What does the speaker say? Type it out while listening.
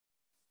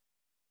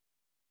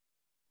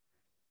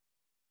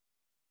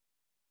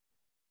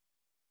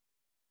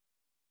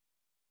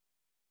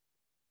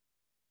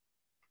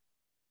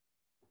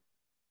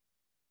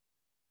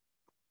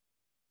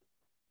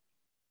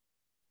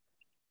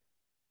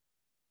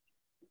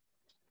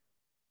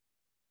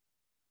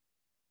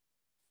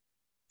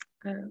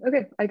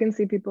Okay, I can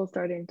see people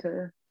starting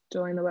to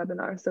join the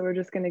webinar, so we're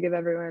just going to give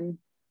everyone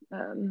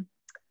a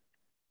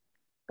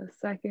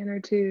second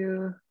or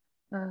two.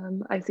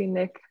 I see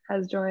Nick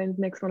has joined.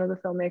 Nick's one of the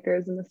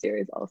filmmakers in the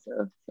series also,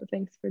 so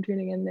thanks for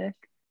tuning in, Nick.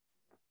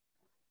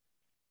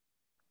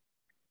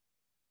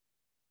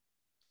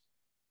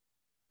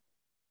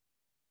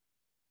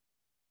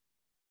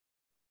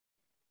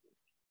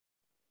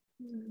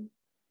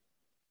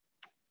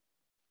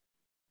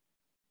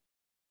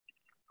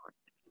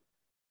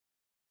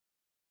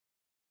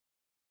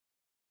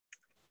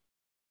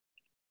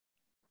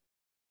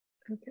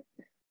 Okay.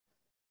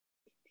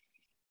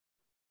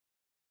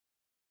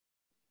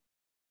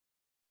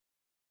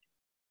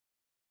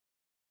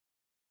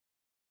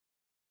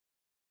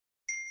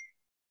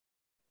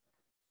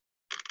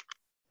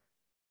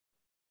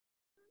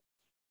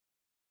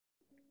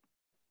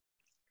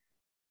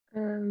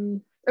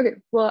 Okay,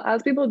 well,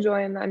 as people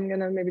join, I'm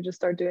gonna maybe just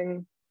start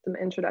doing some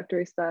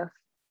introductory stuff.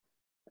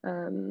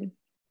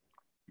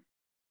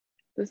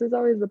 This is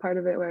always the part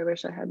of it where I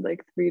wish I had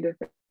like 3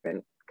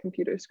 different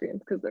computer screens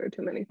because there are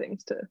too many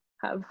things to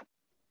have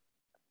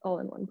all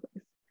in one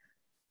place.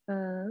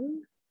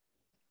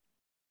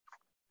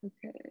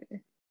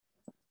 Okay,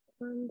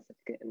 1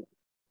 second.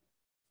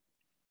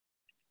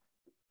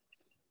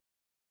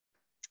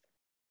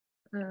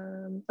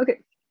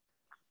 Okay.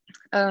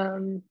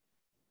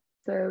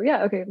 So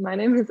yeah, okay, my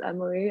name is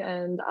Emily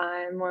and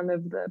I'm one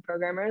of the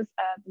programmers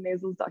at the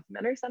Maysles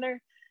Documentary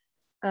Center.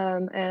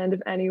 And if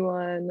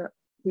anyone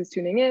who's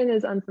tuning in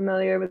is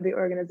unfamiliar with the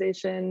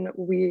organization,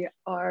 we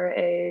are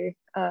a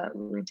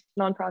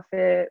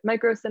nonprofit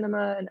micro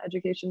cinema and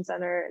education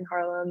center in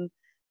Harlem.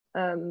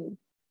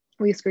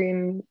 We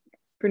screen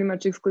pretty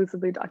much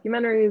exclusively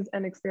documentaries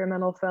and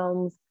experimental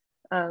films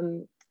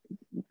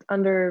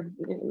under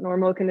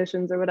normal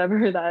conditions or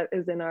whatever that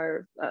is in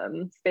our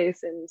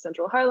space in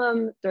central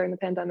Harlem. During the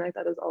pandemic,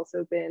 that has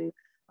also been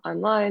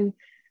online.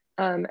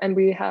 And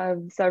we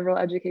have several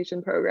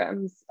education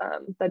programs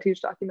that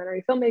teach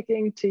documentary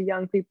filmmaking to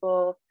young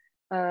people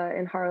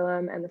in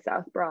Harlem and the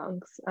South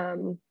Bronx,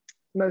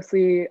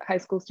 mostly high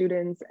school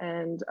students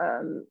and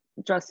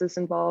justice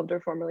involved or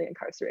formerly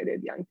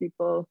incarcerated young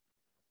people.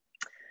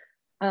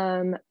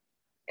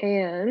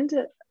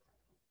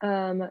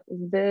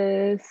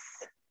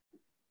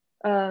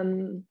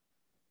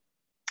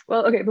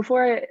 Well, okay,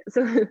 before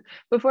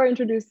I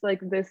introduce like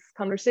this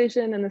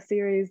conversation and the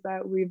series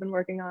that we've been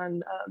working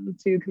on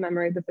to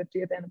commemorate the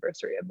 50th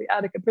anniversary of the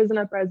Attica Prison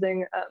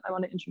Uprising, I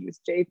want to introduce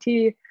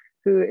JT,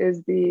 who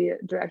is the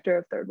director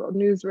of Third World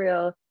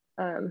Newsreel,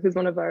 who's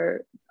one of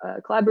our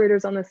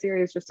collaborators on the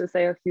series, just to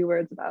say a few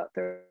words about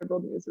Third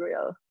World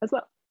Newsreel as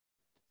well.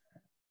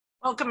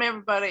 Welcome,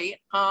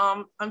 everybody.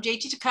 I'm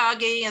JT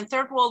Takagi, and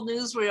Third World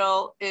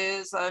Newsreel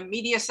is a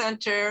media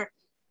center,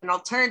 an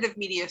alternative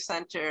media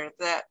center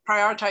that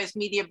prioritizes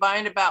media by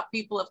and about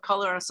people of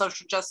color and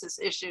social justice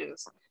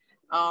issues.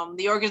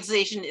 The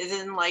organization is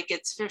in like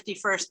its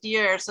 51st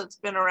year, so it's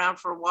been around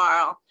for a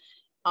while.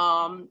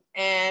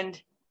 And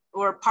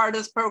we're part of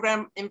this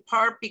program in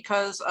part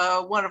because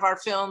one of our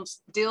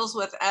films deals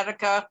with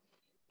Attica.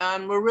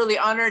 And we're really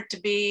honored to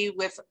be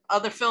with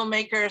other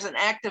filmmakers and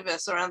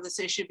activists around this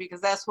issue,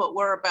 because that's what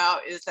we're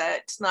about, is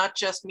that it's not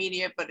just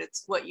media, but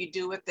it's what you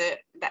do with it,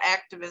 the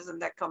activism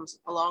that comes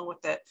along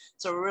with it.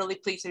 So we're really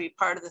pleased to be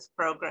part of this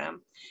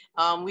program.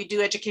 We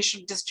do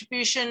educational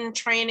distribution,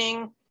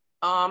 training,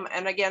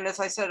 and again, as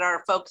I said,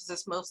 our focus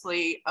is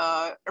mostly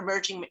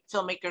emerging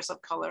filmmakers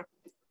of color.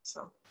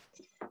 So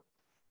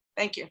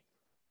thank you.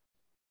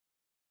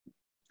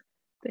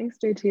 Thanks,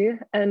 JT.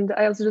 And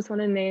I also just want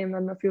to name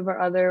a few of our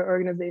other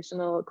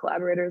organizational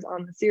collaborators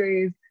on the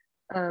series.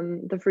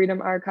 The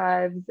Freedom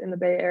Archives in the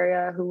Bay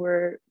Area, who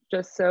were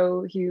just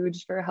so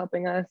huge for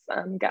helping us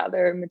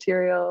gather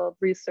material,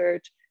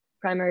 research,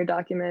 primary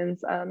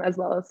documents, as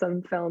well as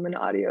some film and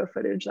audio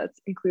footage that's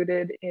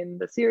included in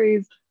the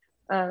series.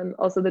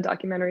 Also, the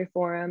Documentary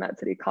Forum at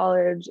City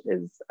College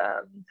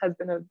has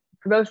been a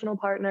promotional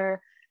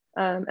partner.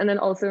 And then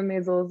also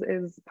Maysles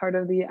is part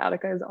of the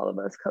Attica is All of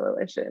Us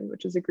Coalition,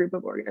 which is a group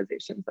of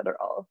organizations that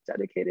are all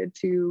dedicated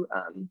to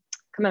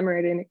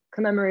commemorating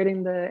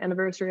the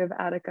anniversary of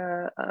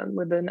Attica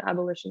with an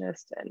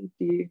abolitionist and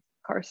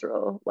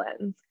decarceral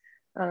lens.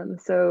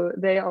 So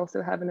they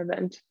also have an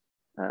event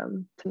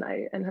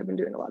tonight and have been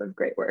doing a lot of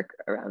great work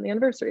around the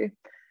anniversary.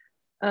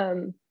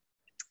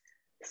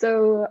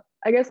 So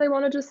I guess I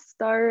want to just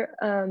start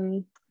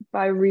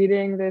by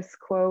reading this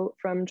quote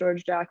from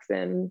George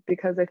Jackson,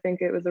 because I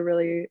think it was a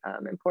really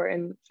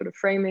important sort of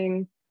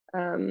framing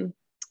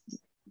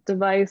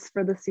device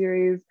for the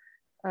series.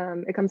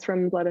 It comes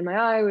from Blood in My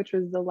Eye, which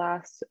was the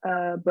last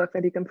book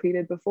that he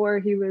completed before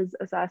he was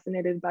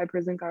assassinated by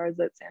prison guards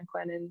at San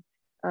Quentin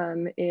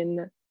in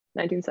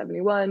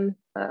 1971,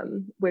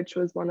 which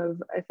was one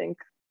of, I think,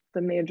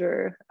 the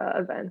major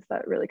events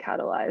that really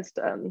catalyzed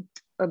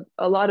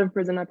a lot of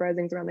prison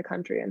uprisings around the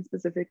country, and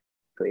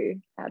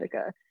specifically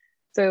Attica.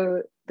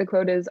 So the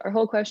quote is, "Our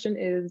whole question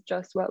is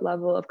just what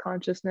level of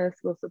consciousness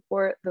will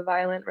support the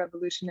violent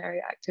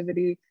revolutionary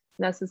activity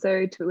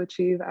necessary to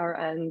achieve our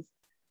ends.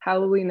 How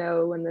will we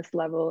know when this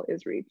level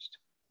is reached?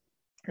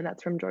 And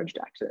that's from George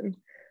Jackson.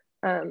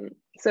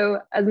 So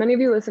as many of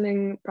you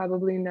listening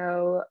probably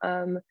know,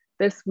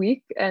 this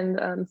week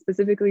and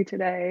specifically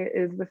today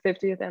is the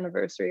 50th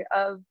anniversary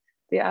of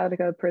the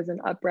Attica Prison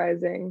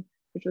Uprising,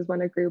 which was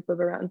when a group of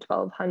around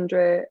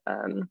 1,200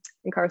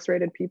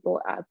 incarcerated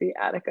people at the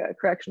Attica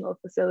Correctional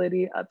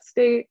Facility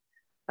upstate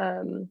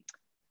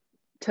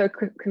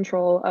took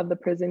control of the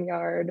prison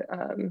yard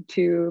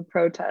to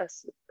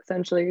protest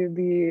essentially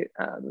the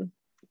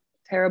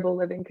terrible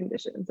living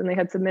conditions. And they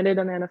had submitted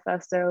a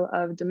manifesto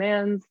of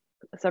demands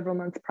several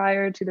months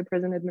prior to the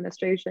prison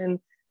administration,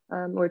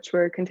 which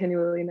were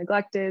continually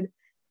neglected.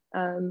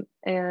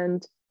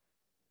 And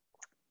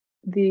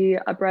the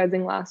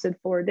uprising lasted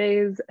 4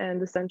 days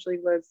and essentially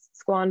was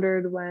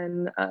squandered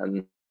when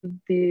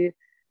the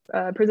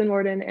prison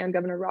warden and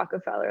Governor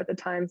Rockefeller at the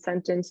time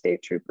sent in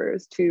state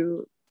troopers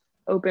to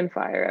open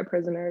fire at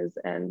prisoners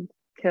and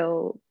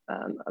kill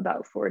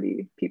about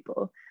 40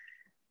 people.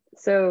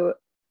 So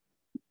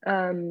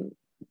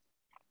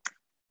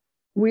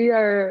we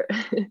are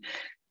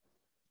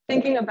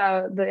thinking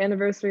about the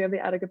anniversary of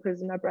the Attica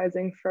Prison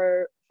Uprising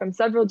from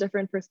several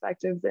different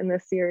perspectives in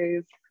this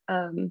series.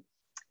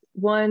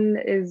 One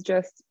is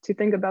just to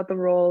think about the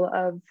role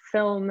of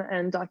film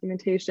and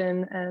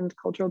documentation and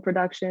cultural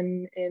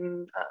production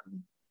in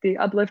the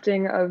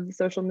uplifting of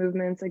social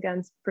movements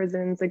against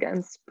prisons,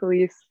 against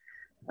police.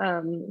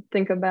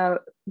 Think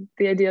about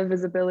the idea of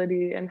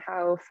visibility and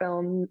how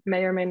film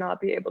may or may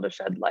not be able to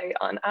shed light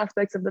on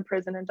aspects of the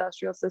prison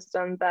industrial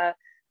system that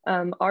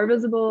are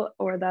visible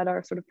or that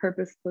are sort of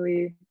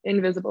purposefully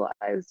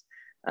invisibilized.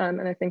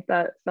 And I think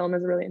that film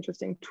is a really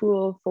interesting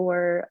tool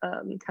for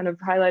kind of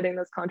highlighting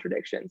those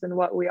contradictions and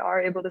what we are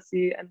able to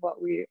see and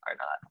what we are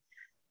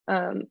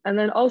not. And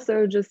then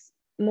also just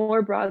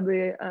more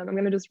broadly, I'm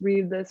going to just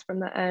read this from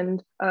the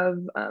end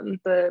of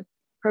the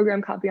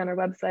program copy on our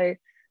website.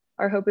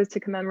 Our hope is to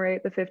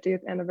commemorate the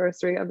 50th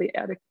anniversary of the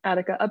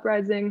Attica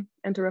Uprising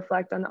and to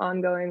reflect on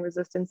ongoing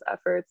resistance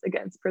efforts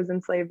against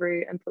prison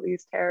slavery and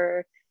police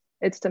terror.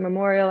 It's to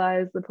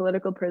memorialize the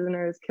political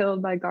prisoners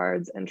killed by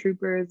guards and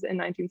troopers in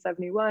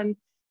 1971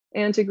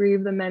 and to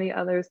grieve the many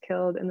others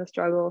killed in the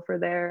struggle for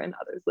their and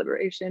others'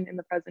 liberation in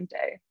the present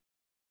day.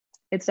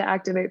 It's to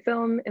activate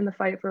film in the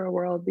fight for a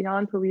world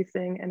beyond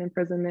policing and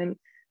imprisonment,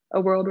 a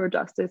world where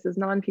justice is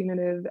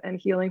non-punitive and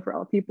healing for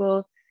all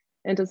people,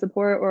 and to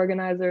support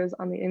organizers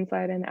on the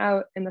inside and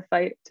out in the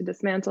fight to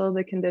dismantle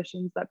the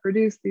conditions that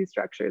produce these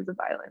structures of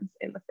violence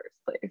in the first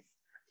place.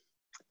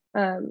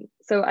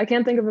 So I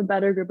can't think of a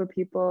better group of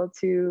people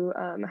to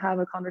have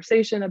a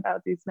conversation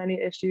about these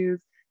many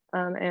issues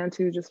and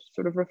to just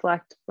sort of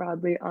reflect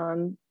broadly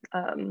on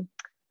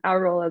our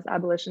role as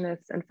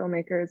abolitionists and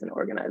filmmakers and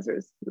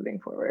organizers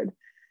moving forward.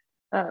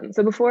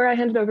 So before I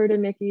hand it over to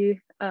Niki,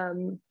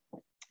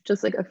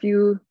 just like a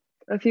few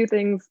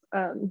things,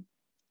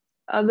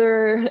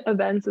 other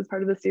events as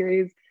part of the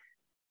series.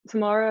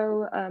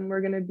 Tomorrow,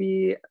 we're going to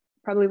be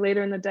probably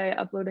later in the day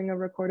uploading a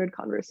recorded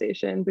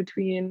conversation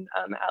between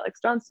Alex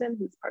Johnston,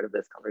 who's part of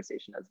this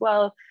conversation as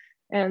well,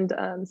 and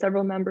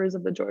several members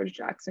of the George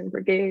Jackson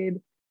Brigade,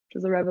 which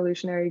is a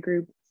revolutionary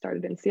group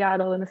started in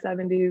Seattle in the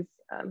 70s,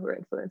 who were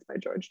influenced by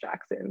George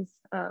Jackson's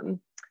sort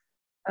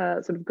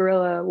of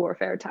guerrilla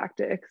warfare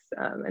tactics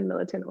and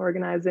militant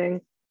organizing.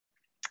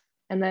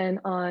 And then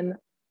on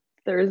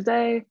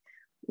Thursday,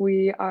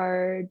 we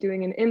are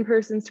doing an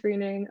in-person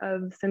screening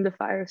of Cinda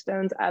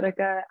Firestone's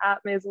Attica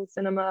at Maysles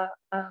Cinema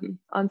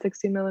on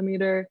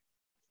 16mm.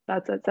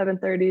 That's at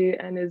 7:30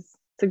 and is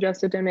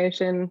suggested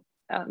donation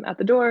at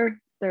the door.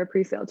 There are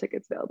pre-sale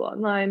tickets available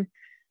online.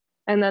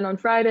 And then on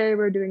Friday,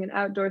 we're doing an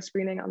outdoor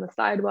screening on the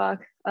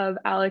sidewalk of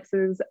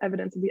Alex's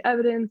Evidence of the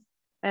Evidence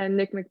and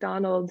Nick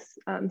McDonald's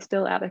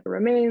Still Attica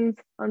Remains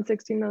on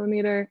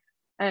 16mm.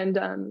 And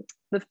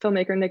the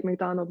filmmaker Nick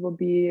McDonald will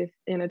be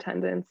in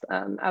attendance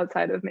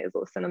outside of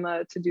Maysles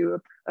Cinema to do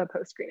a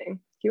post-screening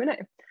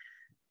Q&A.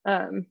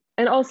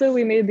 And also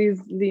we made these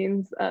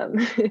zines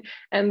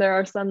and there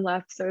are some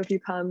left. So if you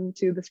come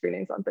to the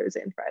screenings on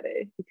Thursday and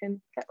Friday, you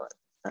can get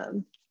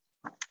one.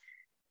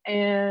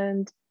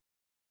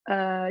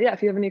 Yeah,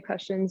 if you have any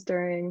questions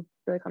during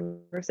the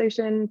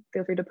conversation,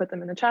 feel free to put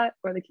them in the chat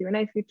or the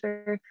Q&A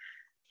feature.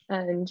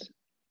 And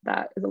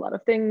that is a lot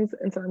of things.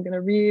 And so I'm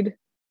gonna read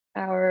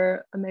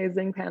our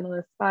amazing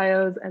panelists'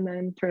 bios and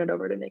then turn it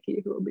over to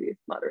Niki, who will be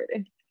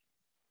moderating.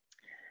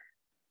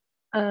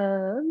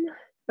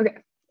 Okay,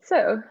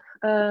 so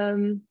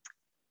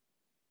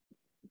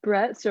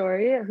Brett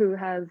Story, who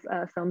has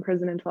filmed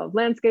Prison in 12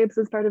 Landscapes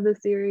as part of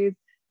this series,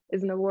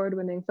 is an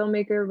award-winning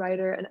filmmaker,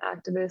 writer, and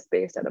activist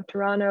based out of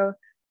Toronto.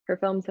 Her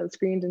films have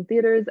screened in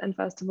theaters and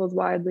festivals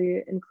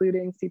widely,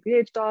 including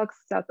CPH Docs,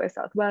 South by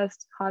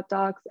Southwest, Hot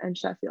Docs, and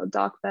Sheffield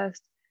Doc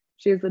Fest.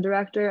 She is the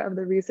director of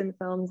the recent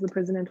films The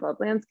Prison in 12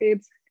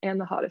 Landscapes and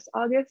The Hottest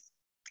August,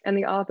 and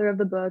the author of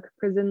the book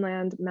Prison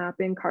Land: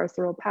 Mapping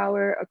Carceral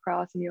Power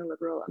Across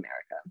Neoliberal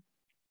America.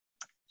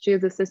 She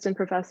is assistant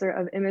professor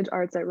of image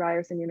arts at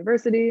Ryerson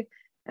University,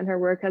 and her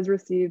work has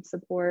received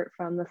support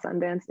from the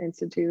Sundance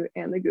Institute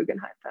and the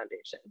Guggenheim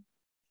Foundation.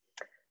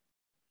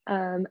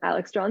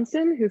 Alex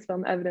Johnston, whose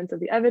film Evidence of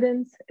the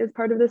Evidence is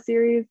part of the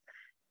series,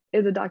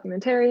 is a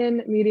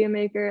documentarian, media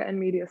maker, and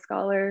media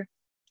scholar.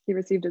 He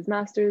received his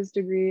master's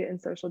degree in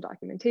social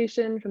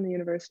documentation from the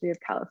University of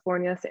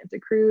California, Santa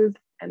Cruz,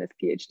 and his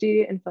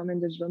PhD in film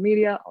and digital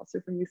media, also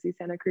from UC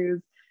Santa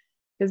Cruz.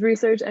 His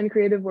research and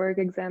creative work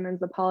examines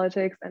the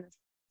politics and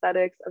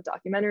aesthetics of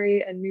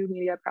documentary and new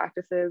media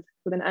practices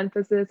with an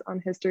emphasis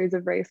on histories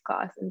of race,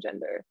 class, and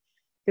gender.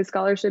 His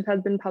scholarship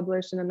has been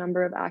published in a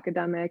number of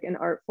academic and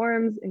art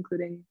forums,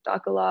 including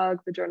Docalog,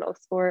 the Journal of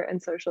Sport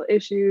and Social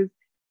Issues,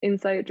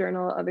 Insight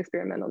Journal of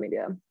Experimental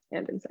Media,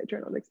 and Insight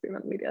Journal of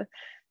Experimental Media.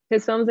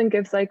 His films and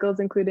gift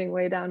cycles, including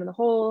Way Down in the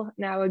Hole,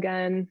 Now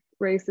Again,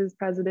 Races,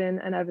 President,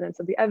 and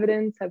Evidence of the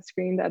Evidence, have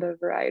screened at a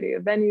variety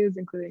of venues,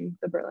 including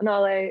the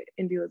Berlinale,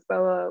 Indy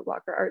Lisboa,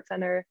 Walker Art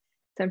Center,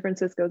 San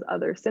Francisco's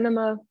Other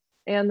Cinema,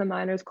 and the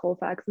Miners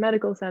Colfax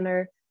Medical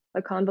Center,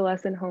 a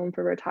convalescent home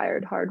for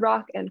retired hard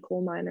rock and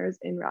coal miners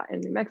in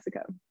Raton, New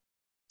Mexico.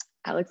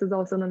 Alex is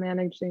also the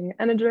managing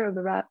editor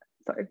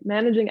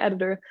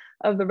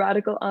of the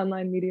radical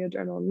online media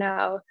journal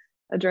Now,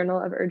 a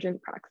journal of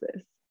urgent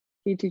praxis.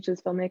 He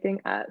teaches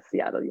filmmaking at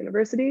Seattle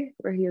University,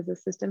 where he is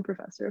assistant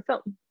professor of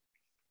film.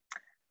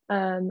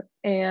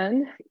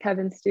 And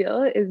Kevin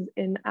Steele is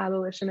an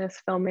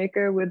abolitionist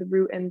filmmaker with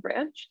Root and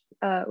Branch,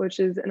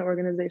 which is an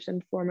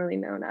organization formerly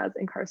known as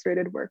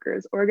Incarcerated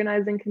Workers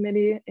Organizing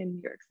Committee in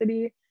New York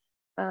City,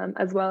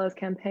 as well as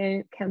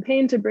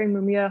Campaign to Bring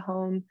Mumia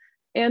Home,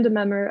 and a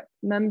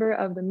member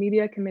of the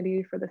Media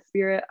Committee for the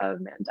Spirit of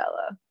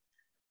Mandela.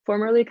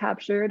 Formerly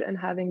captured and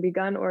having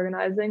begun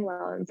organizing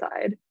while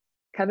inside,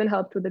 Kevin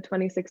helped with the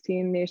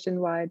 2016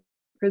 nationwide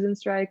prison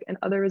strike and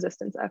other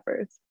resistance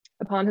efforts.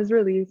 Upon his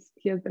release,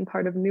 he has been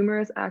part of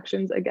numerous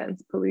actions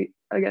against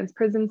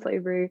prison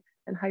slavery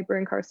and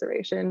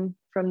hyperincarceration,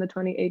 from the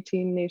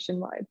 2018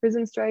 nationwide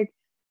prison strike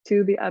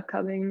to the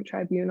upcoming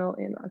tribunal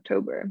in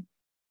October.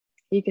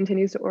 He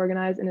continues to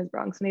organize in his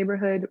Bronx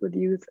neighborhood with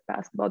youth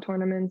basketball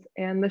tournaments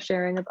and the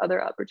sharing of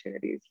other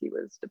opportunities he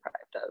was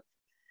deprived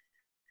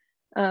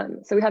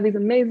of. So we have these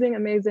amazing,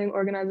 amazing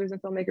organizers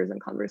and filmmakers in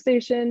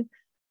conversation,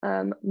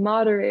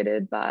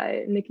 moderated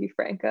by Niki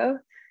Franco,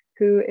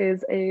 who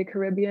is a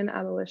Caribbean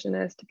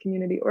abolitionist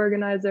community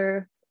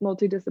organizer,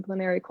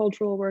 multidisciplinary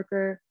cultural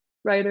worker,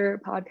 writer,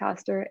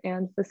 podcaster,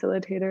 and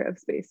facilitator of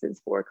spaces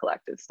for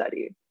collective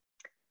study.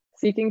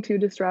 Seeking to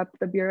disrupt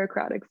the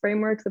bureaucratic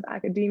frameworks of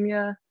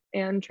academia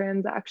and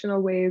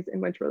transactional ways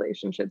in which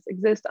relationships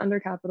exist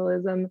under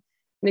capitalism,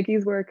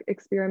 Niki's work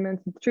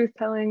experiments with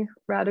truth-telling,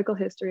 radical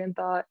history and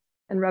thought,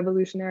 and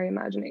revolutionary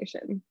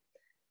imagination.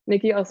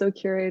 Niki also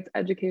curates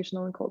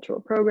educational and cultural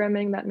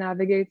programming that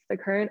navigates the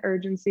current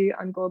urgency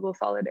on global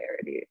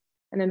solidarity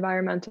and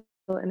environmental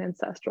and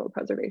ancestral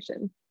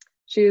preservation.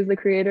 She is the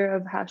creator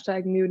of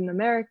 #Nude in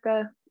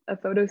America, a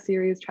photo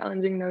series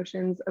challenging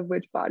notions of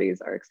which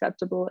bodies are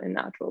acceptable in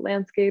natural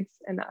landscapes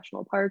and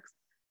national parks,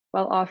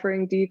 while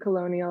offering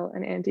decolonial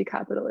and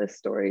anti-capitalist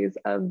stories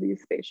of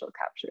these spatial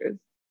captures.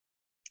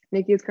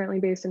 Niki is currently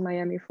based in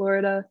Miami,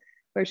 Florida,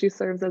 where she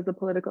serves as the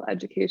political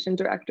education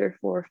director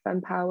for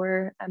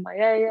FemPower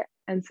MIA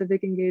and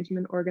civic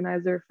engagement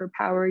organizer for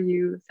Power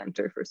U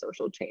Center for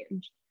Social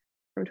Change.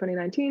 From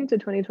 2019 to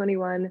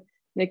 2021,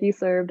 Niki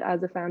served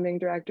as a founding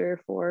director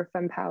for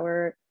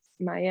FemPower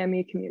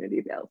Miami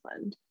Community Bail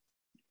Fund.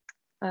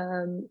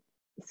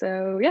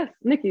 So yes,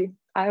 Niki,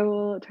 I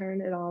will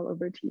turn it all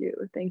over to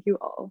you. Thank you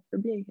all for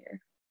being here.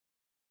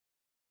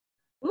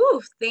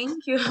 Ooh,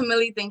 thank you,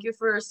 Emily. Thank you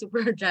for a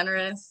super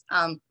generous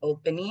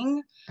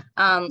opening.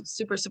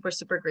 Super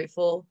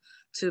grateful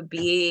to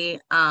be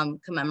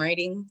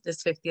commemorating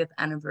this 50th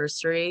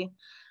anniversary.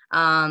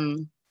 I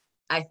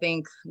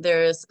think it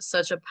is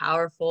such a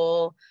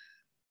powerful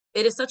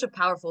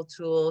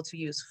tool to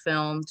use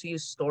film, to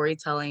use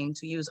storytelling,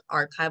 to use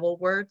archival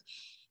work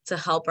to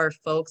help our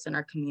folks in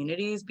our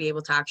communities be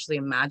able to actually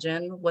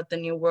imagine what the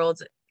new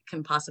world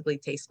can possibly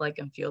taste like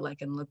and feel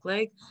like and look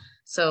like.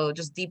 So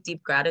just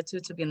deep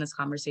gratitude to be in this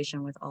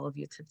conversation with all of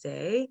you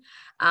today.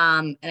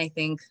 And I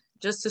think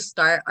just to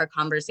start our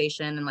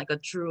conversation in like a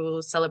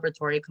true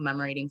celebratory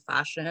commemorating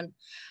fashion,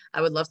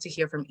 I would love to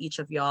hear from each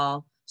of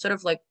y'all, sort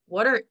of like,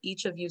 what are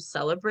each of you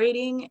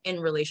celebrating in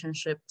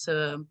relationship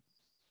to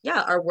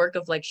our work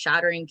of like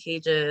shattering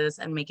cages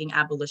and making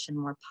abolition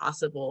more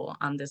possible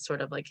on this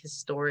sort of like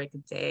historic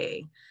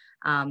day.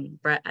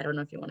 Brett, I don't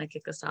know if you want to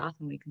kick us off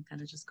and we can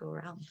kind of just go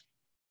around.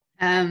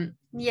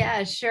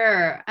 Yeah,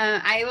 sure.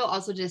 I will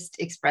also just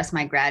express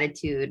my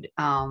gratitude.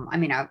 I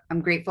mean,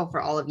 I'm grateful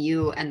for all of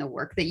you and the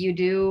work that you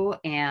do.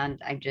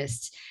 And I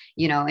just,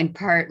 in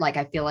part, like,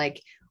 I feel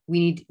like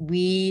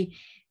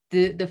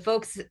the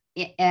folks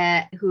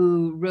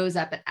who rose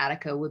up at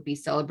Attica would be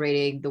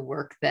celebrating the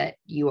work that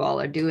you all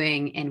are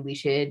doing, and we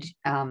should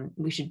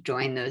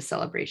join those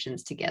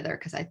celebrations together,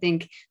 because I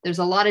think there's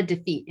a lot of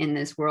defeat in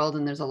this world,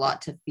 and there's a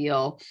lot to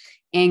feel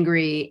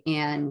angry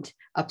and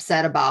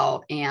upset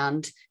about,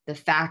 and the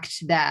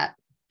fact that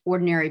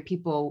ordinary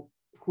people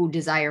who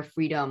desire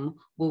freedom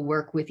will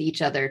work with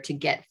each other to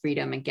get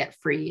freedom and get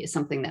free is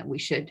something that we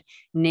should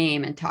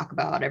name and talk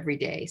about every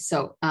day.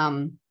 So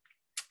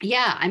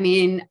yeah, I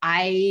mean,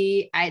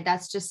 I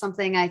that's just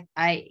something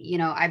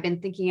I've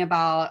been thinking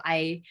about.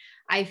 I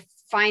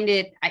find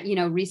it,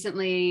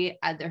 recently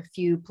there are a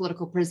few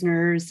political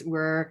prisoners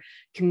were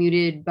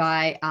commuted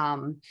by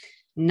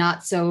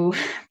not so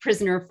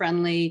prisoner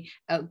friendly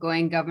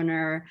outgoing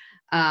governor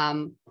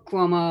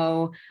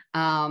Cuomo,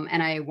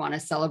 and I want to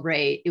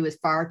celebrate. It was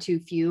far too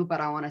few, but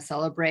I want to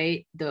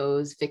celebrate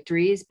those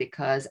victories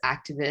because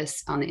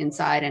activists on the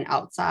inside and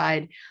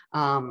outside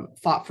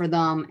fought for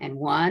them and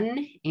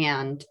won.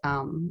 And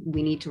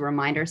we need to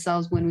remind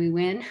ourselves when we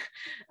win,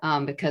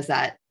 because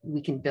that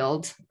we can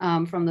build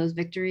from those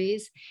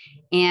victories.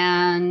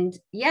 And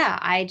yeah,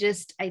 I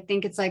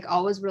think it's like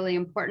always really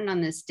important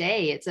on this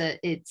day.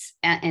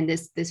 And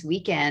this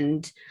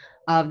weekend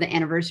of the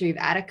anniversary of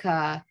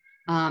Attica.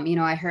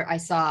 I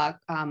saw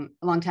a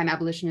longtime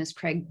abolitionist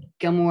Craig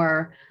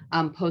Gilmore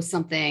post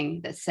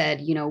something that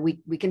said,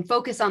 we can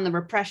focus on the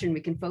repression,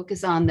 we can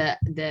focus on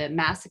the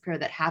massacre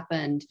that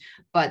happened,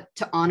 but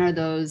to honor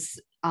those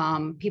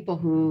people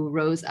who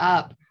rose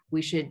up,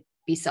 we should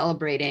be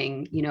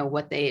celebrating,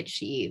 what they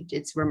achieved.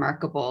 It's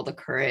remarkable, the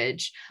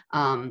courage,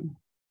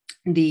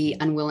 the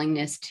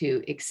unwillingness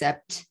to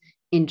accept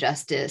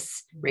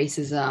injustice,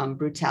 racism,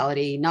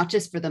 brutality, not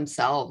just for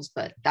themselves,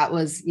 but that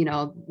was,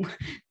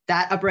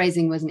 that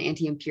uprising was an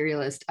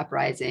anti-imperialist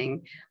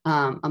uprising,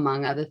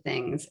 among other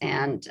things.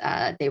 And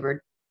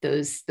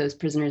those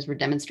prisoners were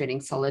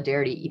demonstrating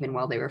solidarity even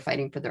while they were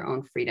fighting for their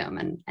own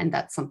freedom. And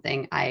that's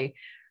something I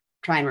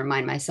try and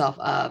remind myself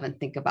of and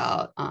think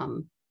about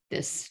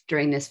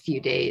during this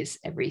few days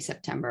every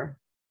September.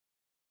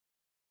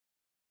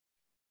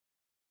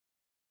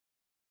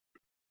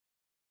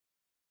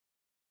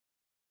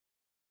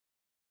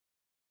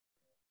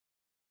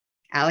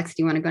 Alex,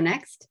 do you want to go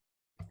next?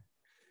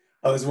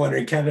 I was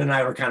wondering, Kevin and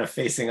I were kind of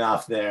facing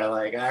off there,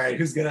 like, all right,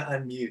 who's going to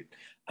unmute?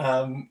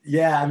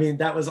 Yeah, I mean,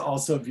 that was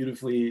also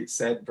beautifully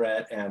said,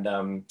 Brett.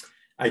 And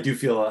I do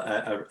feel,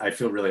 I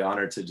feel really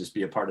honored to just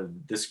be a part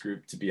of this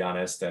group, to be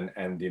honest,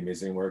 and the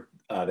amazing work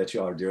that you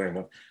all are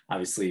doing.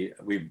 Obviously,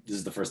 this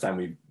is the first time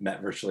we've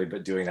met virtually,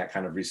 but doing that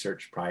kind of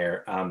research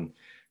prior,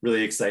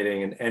 really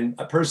exciting. And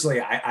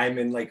personally, I'm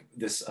in like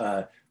this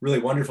really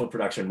wonderful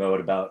production mode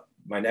about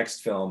my next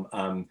film,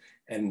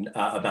 and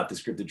about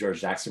this group, the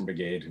George Jackson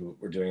Brigade, who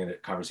we're doing a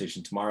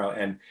conversation tomorrow.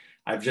 And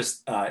I've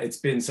just, it's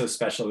been so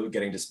special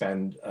getting to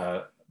spend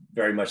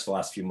very much the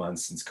last few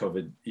months since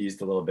COVID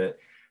eased a little bit,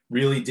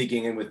 really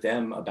digging in with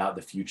them about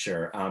the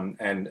future.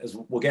 And as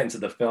we'll get into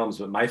the films,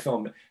 but my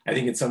film, I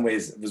think in some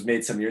ways was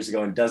made some years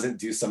ago and doesn't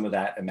do some of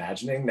that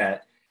imagining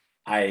that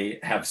I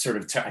have sort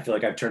of, I feel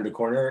like I've turned a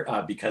corner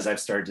because I've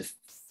started to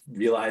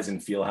realize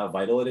and feel how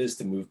vital it is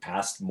to move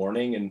past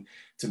mourning and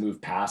to move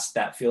past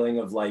that feeling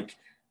of like,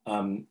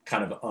 kind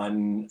of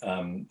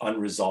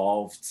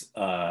unresolved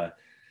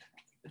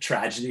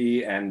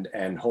tragedy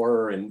and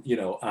horror, and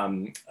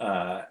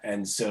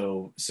and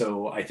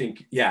so I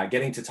think, yeah,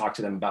 getting to talk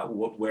to them about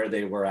where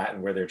they were at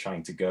and where they're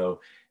trying to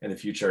go in the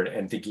future,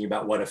 and thinking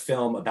about what a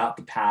film about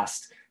the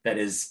past that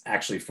is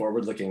actually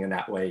forward looking in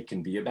that way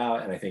can be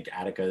about. And I think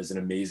Attica is an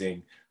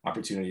amazing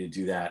opportunity to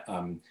do that,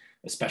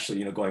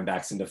 especially going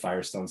back into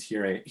Firestone's,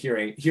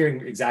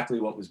 hearing exactly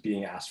what was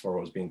being asked for,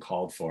 what was being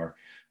called for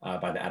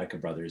by the Attica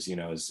brothers,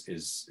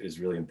 is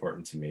really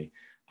important to me.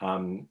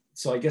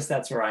 So I guess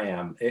that's where I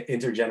am.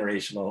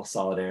 Intergenerational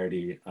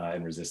solidarity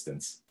and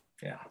resistance.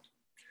 Yeah.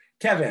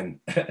 Kevin.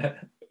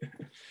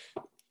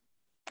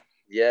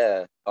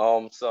 Yeah.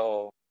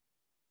 So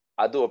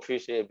I do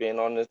appreciate being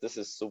on this. This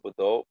is super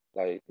dope.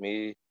 Like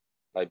me,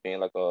 like being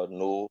like a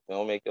new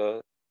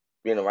filmmaker,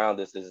 being around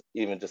this is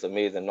even just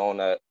amazing, knowing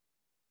that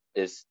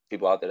it's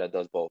people out there that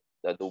does both,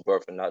 that do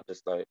birth and not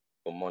just like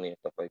for money and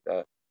stuff like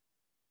that.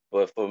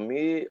 But for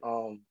me,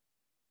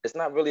 it's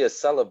not really a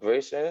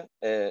celebration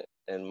in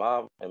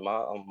my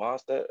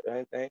mindset or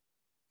anything.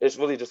 It's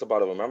really just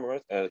about a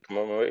remembrance and a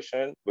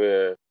commemoration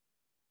where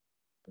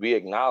we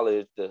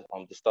acknowledge the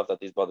stuff that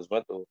these brothers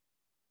went through,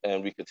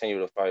 and we continue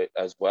to fight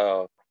as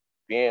well.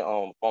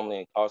 Being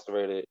formerly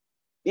incarcerated,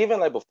 even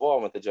like before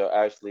I went to jail,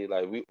 actually,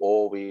 like we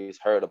always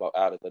heard about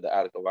Attica, the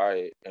Attica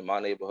riot. In my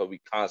neighborhood, we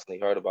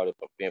constantly heard about it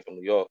from being from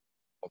New York,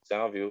 from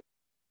Soundview.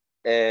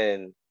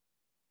 And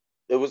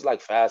it was like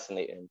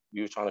fascinating.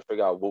 We were trying to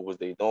figure out what was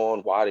they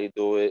doing, why they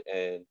do it,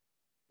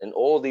 and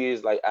all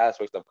these like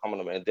aspects of coming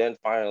to them. And then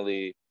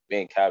finally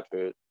being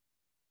captured,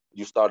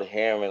 you started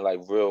hearing like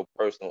real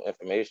personal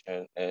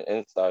information and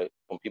insight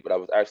from people that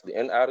was actually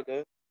in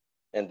Attica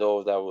and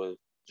those that was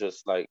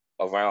just like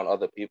around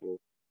other people.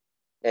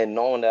 And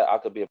knowing that I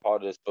could be a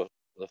part of this for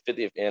the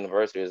 50th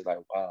anniversary is like,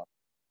 wow,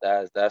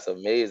 that's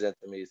amazing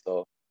to me.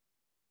 So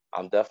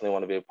I'm definitely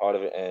want to be a part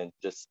of it and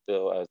just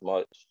feel as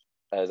much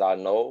as I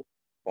know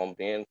from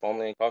being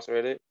formerly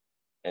incarcerated,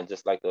 and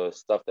just like the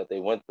stuff that they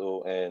went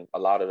through, and a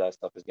lot of that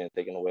stuff is getting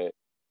taken away,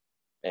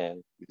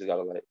 and you just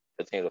gotta like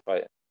continue to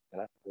fight,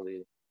 and that's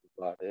really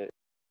about it.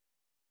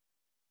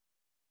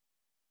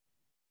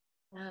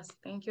 Yes,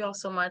 thank you all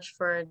so much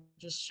for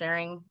just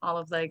sharing all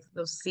of like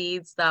those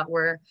seeds that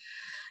we're,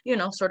 you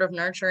know, sort of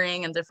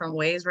nurturing in different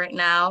ways right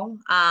now.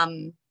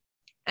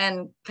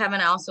 And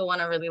Kevin, I also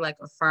want to really like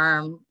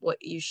affirm what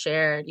you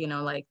shared, you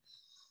know, like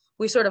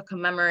we sort of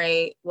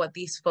commemorate what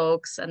these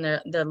folks and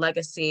their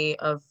legacy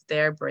of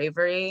their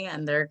bravery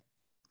and their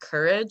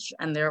courage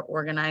and their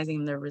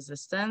organizing their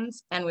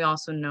resistance. And we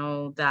also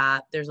know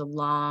that there's a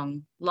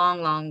long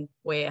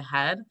way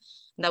ahead,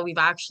 and that we've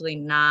actually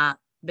not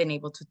been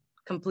able to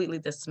completely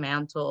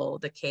dismantle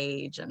the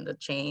cage and the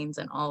chains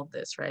and all of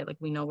this, right? Like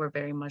we know we're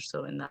very much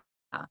so in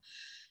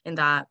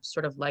that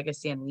sort of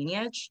legacy and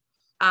lineage.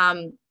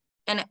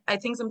 And I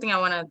think something I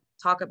want to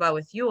talk about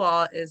with you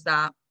all is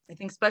that I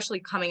think especially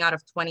coming out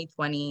of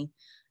 2020,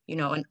 you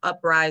know, an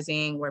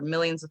uprising where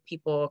millions of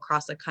people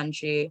across the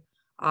country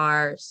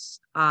are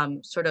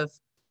sort of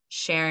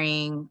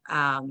sharing,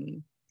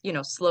 you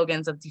know,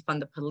 slogans of defund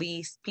the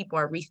police. People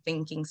are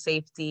rethinking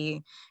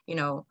safety. You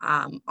know,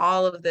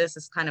 all of this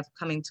is kind of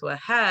coming to a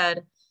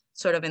head,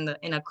 sort of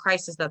in a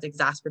crisis that's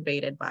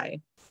exacerbated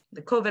by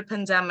the COVID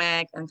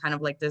pandemic and kind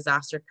of like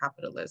disaster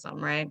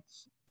capitalism, right?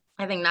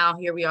 I think now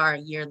here we are a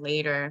year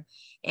later,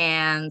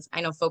 and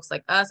I know folks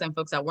like us and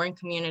folks that we're in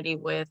community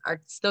with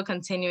are still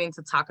continuing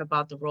to talk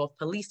about the role of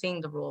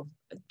policing, the role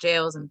of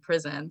jails and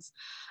prisons.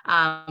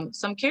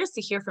 So I'm curious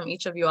to hear from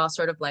each of you all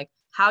sort of like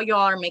how you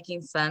all are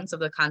making sense of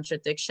the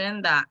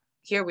contradiction that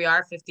here we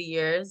are 50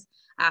 years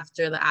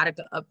after the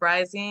Attica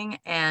Uprising,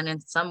 and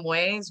in some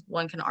ways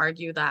one can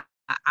argue that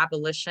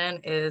abolition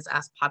is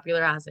as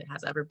popular as it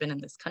has ever been in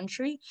this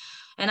country.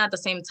 And at the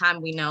same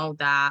time, we know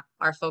that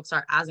our folks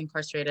are as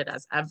incarcerated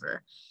as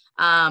ever.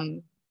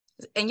 And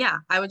yeah,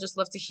 I would just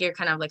love to hear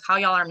kind of like how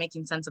y'all are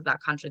making sense of that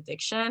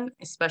contradiction,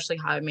 especially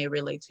how it may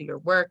relate to your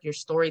work, your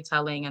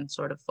storytelling, and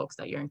sort of folks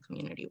that you're in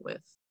community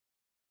with.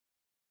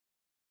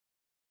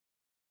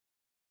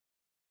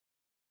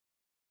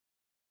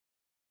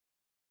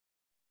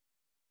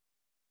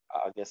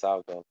 I guess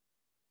I'll go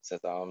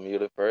since I'm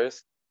muted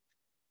first.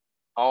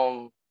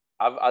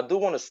 I do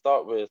want to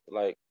start with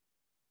like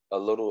a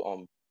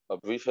little a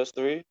brief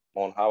history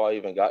on how I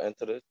even got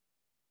into this.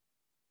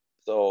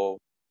 So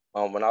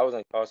when I was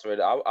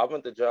incarcerated, I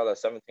went to jail at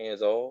 17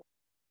 years old,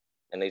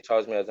 and they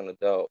charged me as an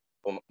adult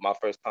for my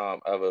first time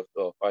ever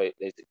for a fight.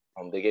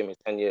 They gave me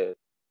 10 years,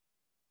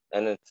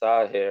 and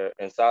inside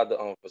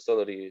the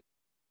facility,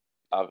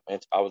 I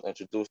was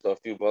introduced to a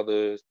few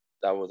brothers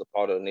that was a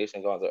part of the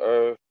Nation Guards of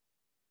Earth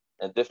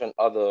and different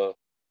other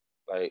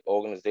like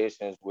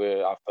organizations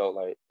where I felt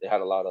like they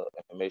had a lot of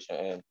information,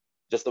 and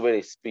just the way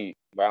they speak.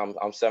 Right,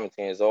 I'm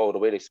 17 years old. The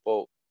way they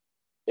spoke,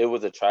 it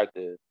was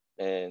attractive,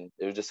 and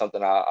it was just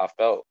something I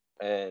felt,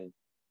 and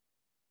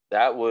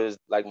that was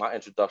like my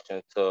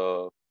introduction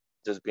to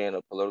just being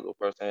a political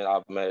person.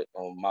 I've met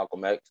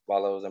Malcolm X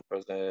while I was in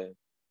prison,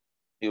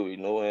 Huey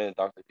Newton,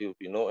 Dr. Huey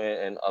Newton,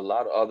 and a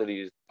lot of other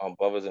these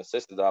brothers and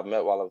sisters that I've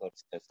met while I was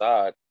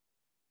inside.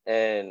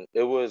 And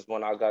it was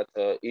when I got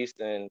to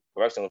Eastern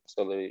Correctional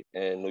Facility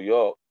in New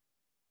York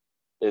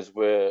is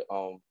where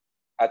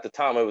at the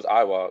time it was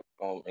IWOC,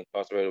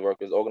 Incarcerated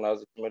Workers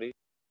Organizing Committee.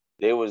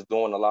 They was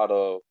doing a lot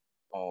of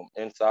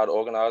inside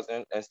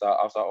organizing,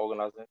 outside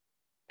organizing,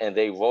 and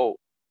they wrote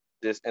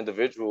this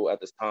individual at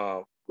this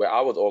time where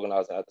I was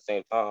organizing at the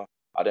same time.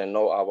 I didn't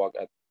know IWOC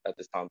at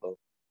this time though.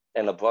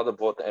 And the brother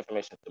brought the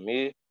information to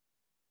me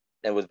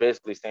and was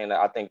basically saying that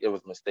I think it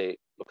was a mistake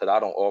because I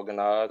don't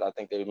organize. I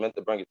think they meant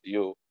to bring it to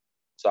you.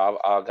 So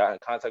I got in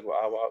contact with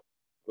IWOC,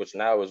 which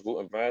now is Root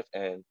and Branch,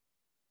 and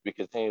we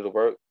continue to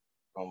work.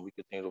 We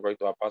continue to work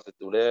through our process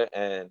through there.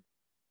 And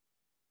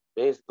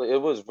basically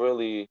it was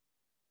really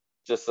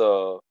just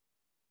a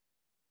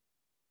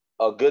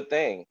good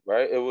thing,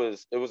 right? It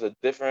was a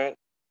different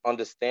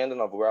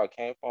understanding of where I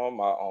came from,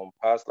 my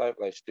past life,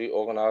 like street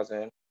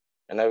organizing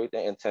and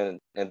everything,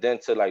 and then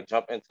to like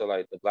jump into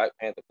like the Black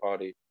Panther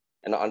Party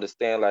and to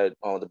understand like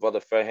the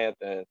brother Fred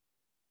Hampton,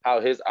 how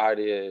his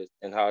ideas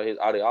and how his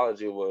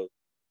ideology was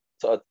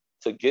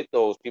to get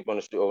those people in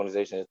the street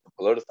organizations to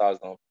politicize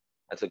them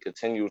and to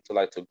continue to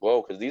like to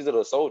grow, because these are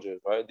the soldiers,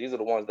 right? These are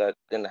the ones that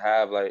didn't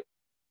have like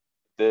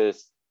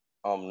this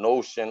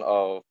notion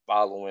of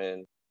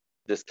following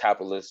this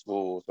capitalist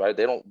rules, right?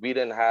 We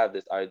didn't have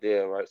this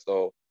idea, right?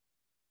 So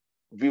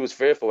we was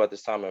fearful at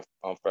this time,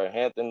 and Fred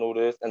Hampton knew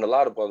this, and a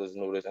lot of brothers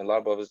knew this, and a lot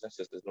of brothers and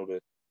sisters knew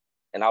this,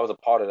 and I was a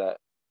part of that.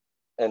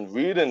 And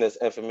reading this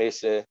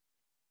information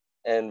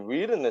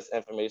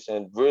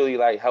really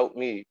like helped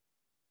me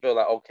feel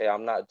like, okay,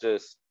 I'm not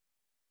just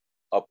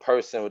a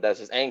person that's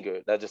just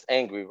angry,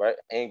 right?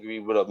 Angry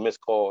with a missed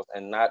cause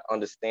and not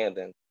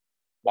understanding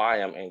why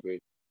I'm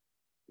angry,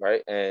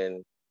 right?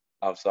 And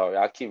I'm sorry,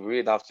 I keep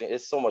reading.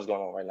 It's so much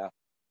going on right now,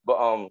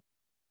 but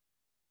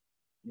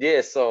yeah.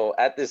 So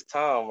at this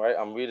time, right,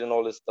 I'm reading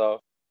all this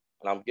stuff,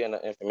 and I'm getting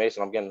the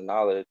information, I'm getting the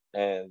knowledge,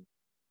 and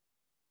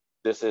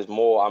this is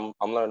more.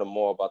 I'm learning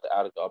more about the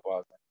Attica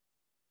Uprising,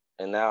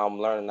 and now I'm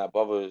learning that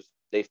brothers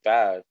they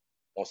fast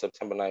on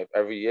September 9th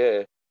every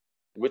year,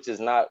 which is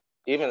not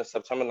even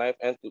September 9th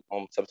and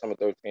September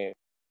 13th,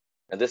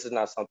 and this is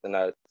not something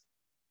that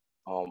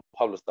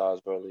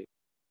publicized really,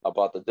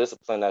 about the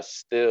discipline that's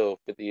still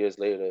 50 years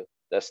later,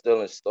 that's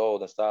still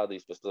installed inside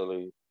these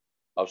facilities,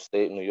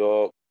 upstate New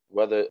York,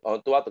 whether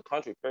throughout the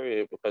country,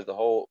 period, because the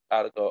whole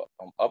Attica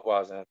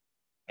uprising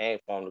came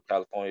from the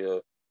California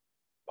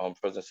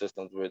prison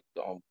systems with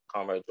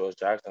Comrade George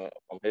Jackson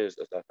from his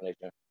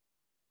assassination.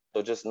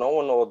 So just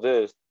knowing all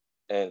this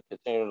and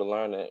continuing to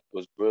learn it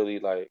was really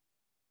like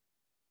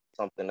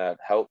something that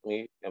helped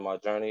me in my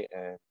journey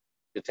and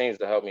continues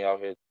to help me out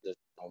here just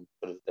to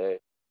this day.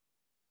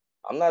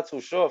 I'm not too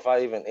sure if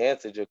I even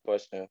answered your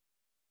question,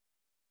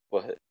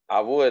 but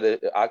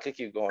I could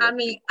keep going. I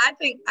mean, I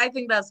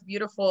think that's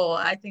beautiful.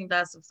 I think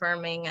that's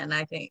affirming. And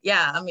I think,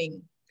 yeah, I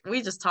mean,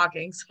 we just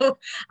talking. So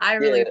I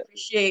really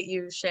appreciate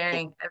you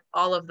sharing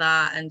all of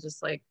that and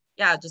just like,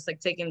 yeah, just like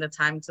taking the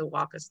time to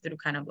walk us through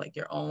kind of like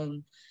your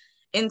own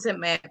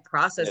intimate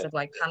process of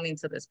like coming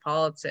to this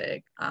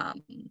politic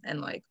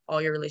and like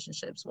all your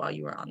relationships while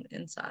you were on the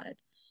inside.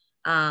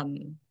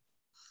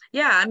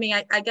 Yeah, I mean,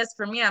 I guess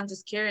for me, I'm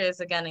just curious.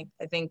 Again,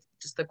 I think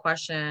just the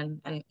question,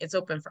 and it's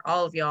open for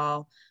all of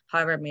y'all,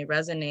 however it may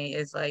resonate,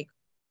 is like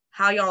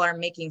how y'all are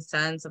making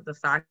sense of the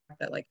fact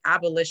that like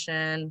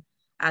abolition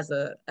as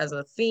a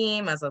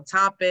theme, as a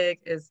topic,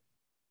 is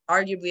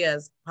arguably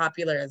as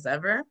popular as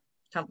ever,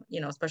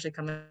 you know, especially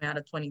coming out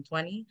of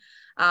 2020.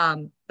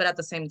 But at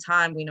the same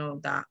time, we know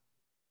that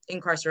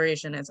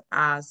incarceration is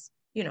as,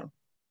 you know,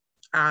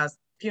 as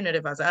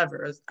punitive as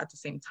ever at the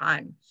same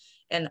time.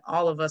 And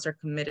all of us are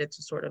committed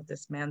to sort of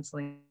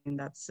dismantling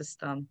that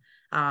system.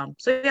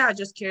 So yeah,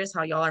 just curious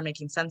how y'all are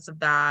making sense of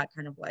that,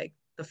 kind of like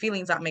the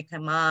feelings that may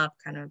come up,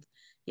 kind of,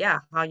 yeah,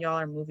 how y'all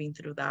are moving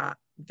through that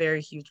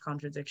very huge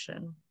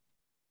contradiction.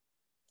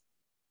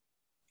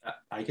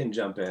 I can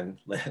jump in,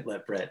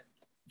 let Brett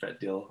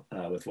deal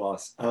with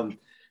Wallace.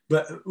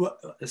 But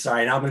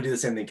sorry, now I'm gonna do the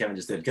same thing Kevin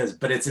just did,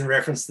 but it's in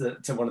reference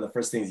to one of the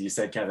first things you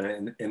said,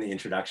 Kevin, in the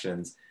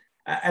introductions.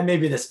 And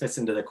maybe this fits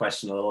into the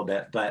question a little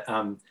bit, but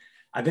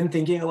I've been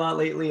thinking a lot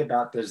lately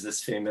about, there's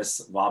this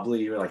famous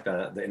Wobbly, or like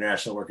the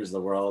International Workers of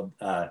the World,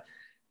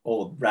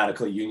 old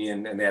radical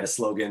union, and they had a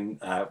slogan,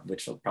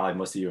 which probably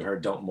most of you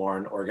heard, don't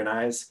mourn,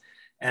 organize.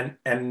 And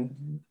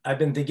I've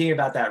been thinking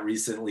about that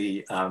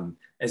recently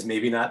as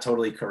maybe not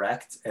totally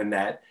correct. And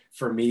that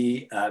for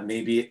me,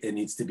 maybe it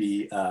needs to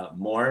be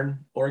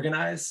mourn,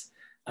 organize.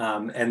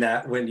 And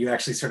that when you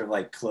actually sort of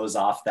like close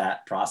off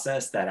that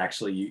process, that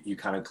actually you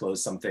kind of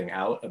close something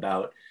out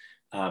about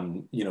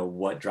you know,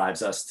 what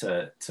drives us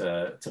to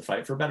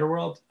fight for a better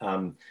world.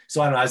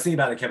 So I don't know, I was thinking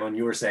about it, Kevin, when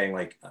you were saying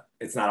like,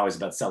 it's not always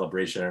about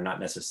celebration, or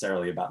not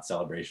necessarily about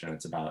celebration,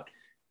 it's about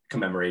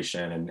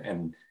commemoration,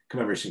 and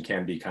commemoration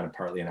can be kind of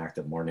partly an act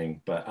of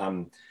mourning, but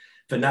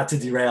not to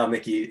derail,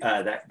 Niki,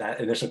 that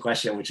initial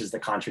question, which is the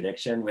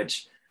contradiction,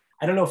 which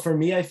I don't know, for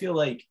me, I feel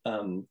like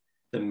the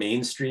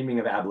mainstreaming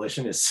of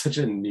abolition is such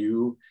a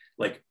new,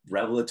 like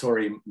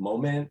revelatory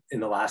moment in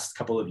the last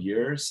couple of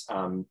years.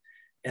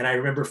 And I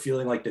remember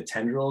feeling like the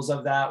tendrils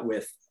of that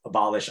with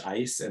Abolish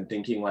ICE, and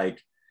thinking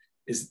like,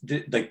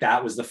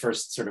 that was the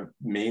first sort of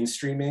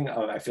mainstreaming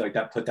of, I feel like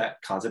that put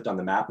that concept on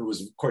the map. It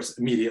was of course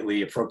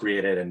immediately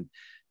appropriated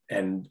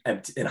and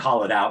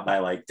hollowed out by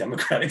like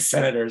Democratic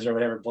senators or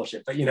whatever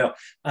bullshit. But you know,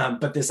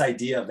 but this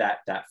idea of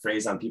that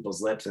phrase on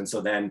people's lips, and so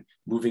then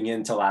moving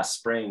into last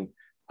spring,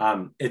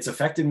 it's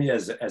affected me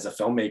as a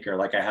filmmaker.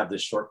 Like I have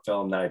this short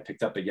film that I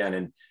picked up again,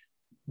 and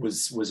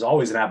was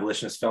always an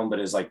abolitionist film, but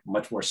is like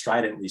much more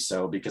stridently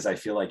so, because I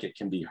feel like it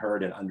can be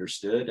heard and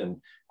understood.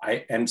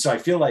 And so I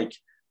feel like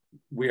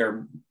we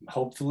are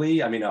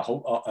hopefully, I mean,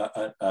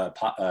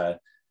 a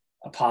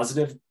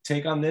positive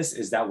take on this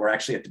is that we're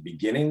actually at the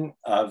beginning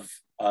of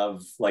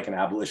like an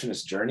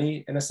abolitionist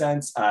journey, in a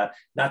sense.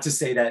 Not to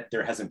say that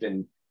there hasn't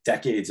been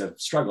decades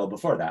of struggle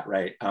before that,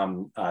 right?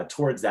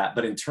 Towards that,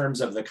 but in terms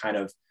of the kind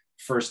of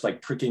first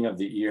like pricking of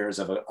the ears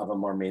of a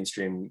more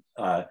mainstream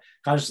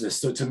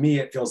consciousness. So to me,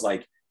 it feels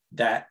like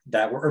that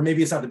or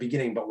maybe it's not the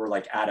beginning, but we're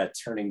like at a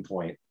turning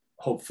point,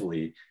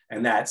 hopefully.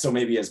 And that, so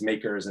maybe as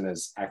makers and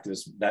as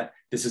activists, that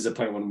this is a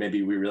point when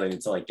maybe we really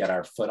need to like get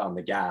our foot on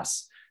the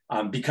gas,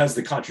 because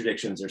the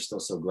contradictions are still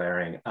so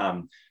glaring.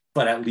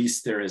 But at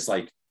least there is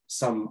like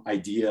some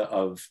idea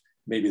of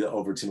maybe the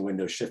Overton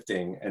window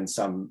shifting, and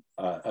some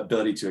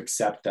ability to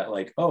accept that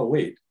like, oh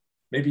wait,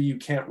 maybe you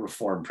can't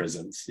reform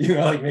prisons, you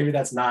know, like maybe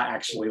that's not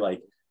actually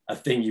like a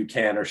thing you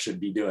can or should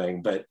be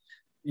doing, but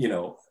you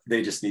know,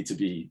 they just need to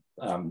be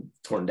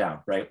torn down,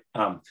 right?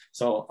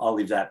 So I'll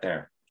leave that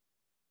there.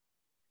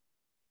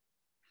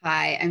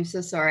 Hi, I'm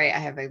so sorry. I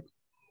have a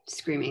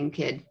screaming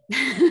kid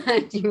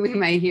we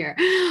might hear.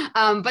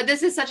 But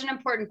this is such an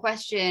important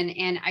question.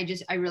 And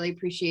I really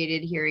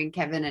appreciated hearing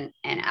Kevin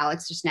and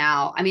Alex just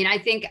now. I mean, I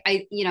think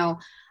I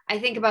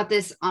think about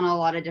this on a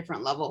lot of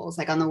different levels.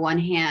 Like on the one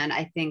hand,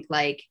 I think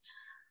like,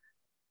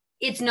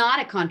 it's not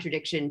a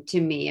contradiction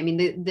to me. I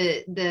mean,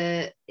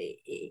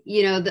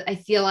 I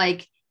feel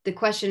like the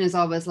question is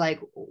always like,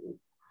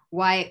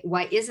 why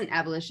isn't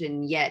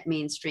abolition yet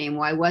mainstream?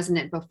 Why wasn't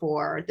it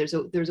before? There's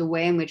a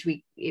way in which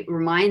it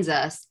reminds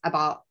us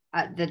about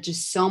that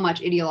just so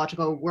much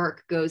ideological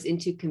work goes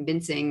into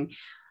convincing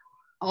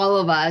all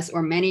of us,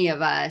 or many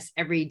of us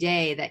every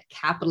day, that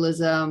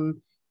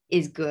capitalism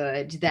is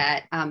good,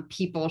 that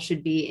people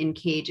should be in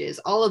cages.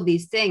 All of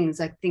these things,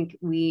 I think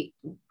we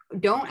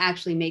don't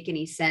actually make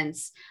any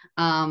sense.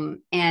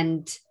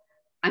 And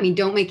I mean,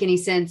 don't make any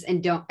sense,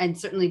 and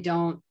certainly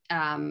don't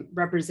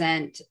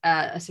represent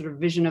a sort of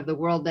vision of the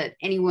world that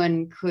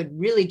anyone could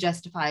really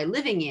justify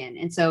living in.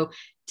 And so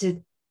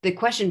the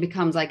question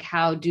becomes like,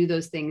 how do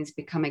those things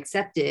become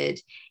accepted?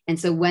 And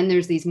so when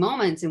there's these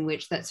moments in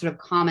which that sort of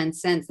common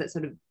sense, that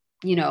sort of,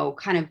 you know,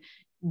 kind of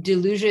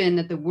delusion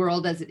that the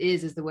world as it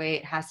is the way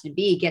it has to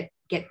be,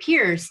 get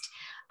pierced,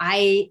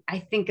 I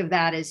think of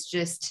that as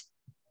just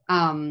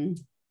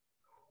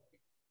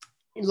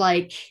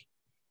like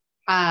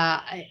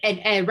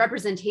a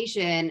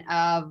representation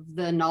of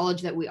the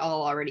knowledge that we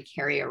all already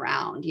carry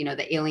around, you know,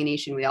 the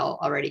alienation we all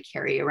already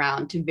carry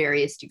around to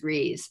various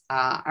degrees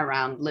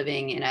around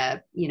living in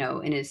a, you know,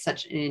 in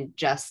such an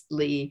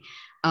unjustly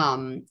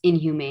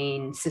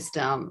inhumane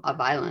system of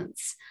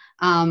violence.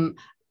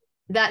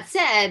 That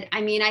said,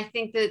 I mean, I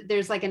think that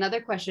there's like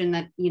another question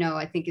that, you know,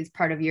 I think is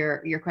part of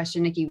your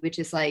question, Niki, which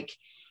is like,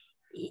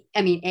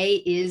 I mean,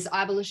 is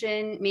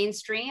abolition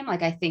mainstream?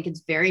 Like, I think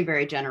it's very,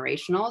 very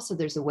generational. So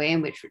there's a way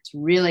in which it's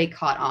really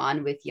caught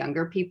on with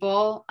younger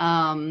people.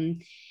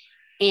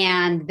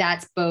 And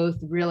that's both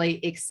really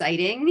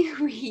exciting.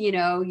 You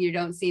know, you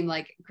don't seem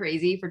like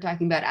crazy for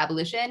talking about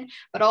abolition,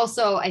 but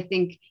also I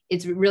think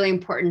it's really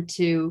important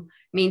to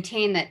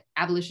maintain that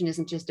abolition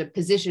isn't just a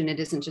position. It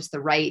isn't just the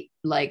right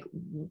like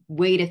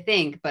way to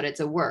think, but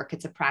it's a work,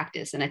 it's a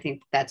practice. And I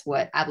think that's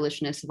what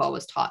abolitionists have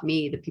always taught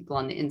me, the people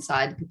on the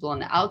inside, the people on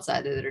the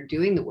outside that are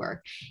doing the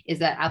work, is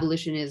that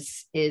abolition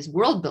is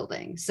world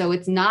building. So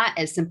it's not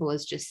as simple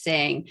as just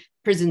saying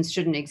prisons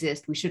shouldn't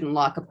exist, we shouldn't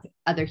lock up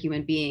other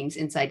human beings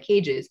inside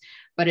cages,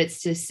 but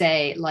it's to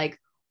say like,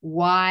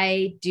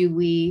 what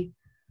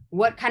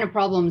kind of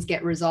problems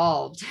get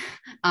resolved?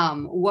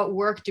 What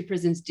work do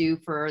prisons do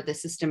for the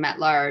system at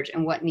large,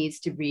 and what needs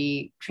to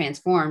be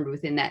transformed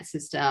within that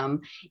system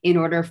in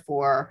order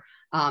for,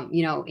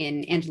 you know,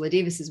 in Angela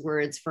Davis's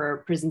words,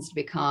 for prisons to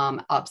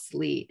become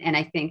obsolete? And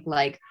I think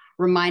like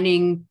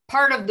reminding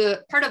part of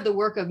the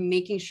work of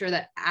making sure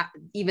that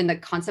even the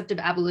concept of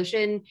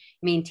abolition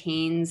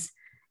maintains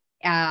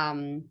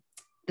the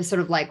sort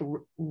of like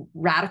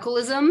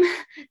radicalism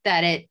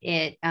that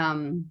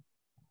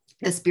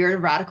the spirit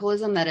of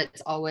radicalism that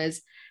it's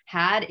always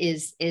had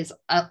is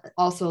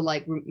also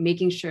like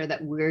making sure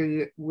that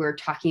we're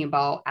talking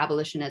about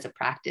abolition as a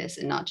practice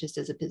and not just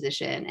as a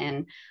position.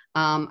 And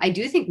I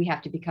do think we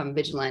have to become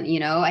vigilant. You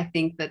know, I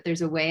think that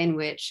there's a way in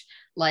which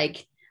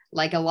like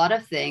a lot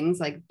of things,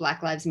 like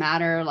Black Lives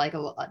Matter, like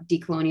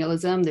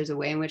decolonialism, there's a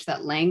way in which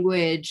that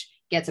language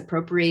gets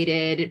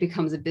appropriated, it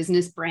becomes a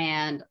business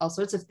brand, all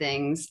sorts of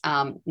things,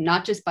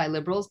 not just by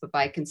liberals, but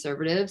by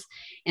conservatives.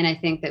 And I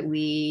think that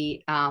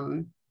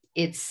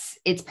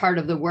it's part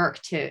of the work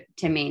to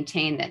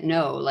maintain that,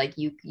 no, like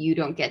you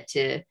don't get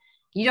to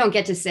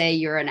say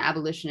you're an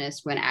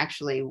abolitionist when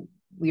actually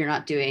we're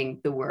not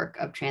doing the work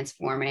of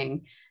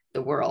transforming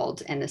the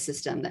world and the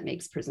system that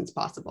makes prisons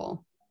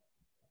possible.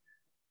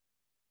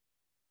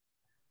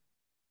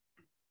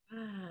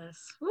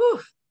 Yes.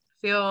 Whew.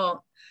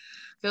 Feel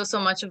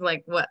so much of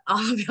like what all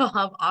of y'all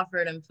have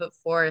offered and put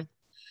forth.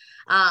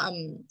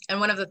 And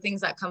one of the things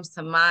that comes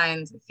to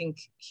mind, I think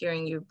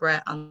hearing you,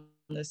 Brett, on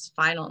this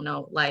final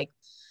note, like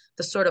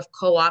the sort of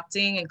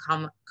co-opting and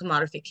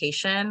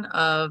commodification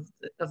of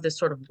this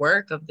sort of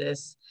work, of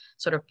this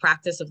sort of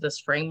practice, of this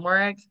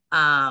framework,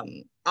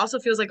 also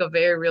feels like a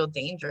very real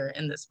danger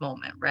in this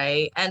moment,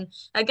 right? And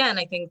again,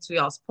 I think to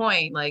y'all's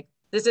point, like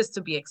this is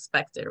to be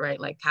expected, right?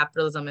 Like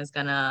capitalism is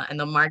gonna, and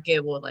the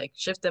market will like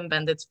shift and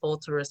bend its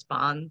fold to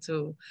respond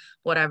to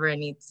whatever it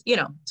needs, you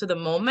know, to the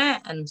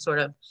moment, and sort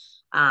of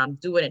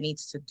do what it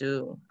needs to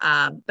do.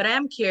 But I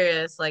am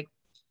curious, like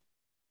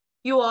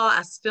you all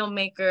as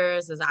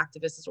filmmakers, as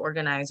activists, as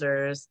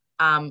organizers,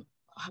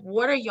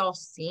 what are y'all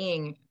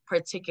seeing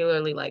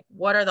particularly, like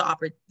what are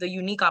the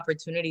unique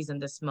opportunities in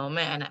this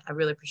moment? And I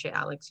really appreciate,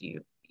 Alex,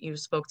 you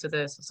spoke to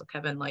this, also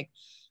Kevin, like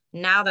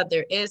now that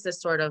there is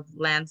this sort of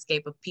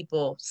landscape of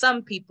people,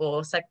 some people,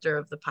 a sector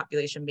of the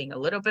population being a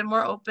little bit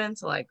more open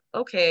to like,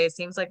 okay, it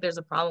seems like there's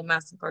a problem,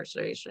 mass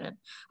incarceration.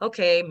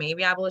 Okay,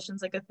 maybe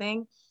abolition's like a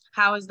thing.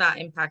 How is that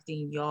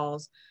impacting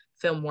y'all's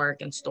film work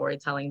and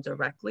storytelling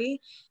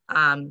directly?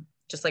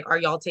 Just like, are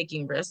y'all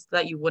taking risks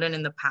that you wouldn't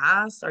in the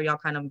past? Are y'all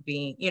kind of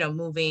being, you know,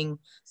 moving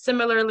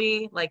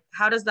similarly? Like,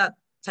 how does that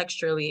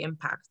texturally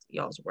impact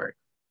y'all's work?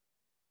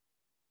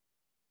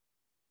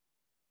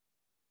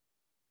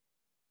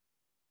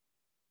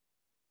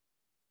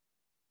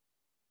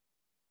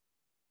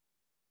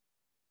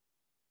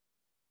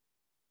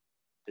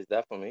 Is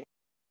that for me?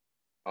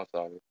 I'm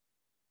sorry.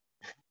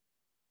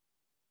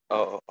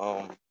 Oh,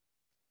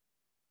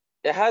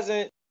 it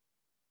hasn't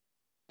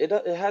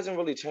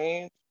really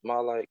changed my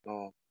like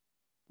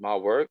my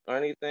work or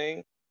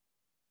anything,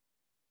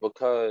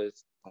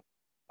 because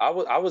I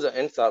was an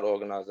inside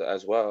organizer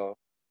as well.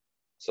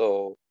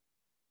 So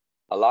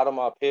a lot of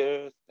my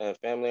peers and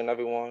family and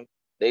everyone,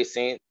 they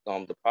seen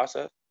the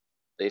process.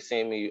 They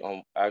seen me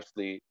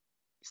actually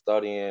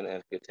studying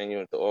and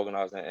continuing to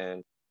organize,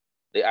 and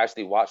they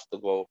actually watched the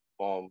growth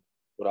from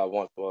what I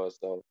once was.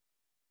 So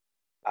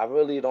I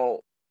really don't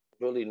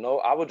really know.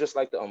 I would just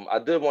like to I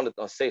did want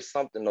to say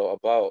something though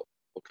about,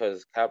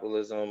 because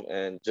capitalism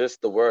and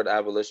just the word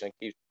abolition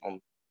keeps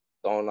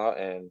thrown out,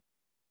 and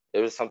it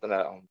was something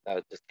that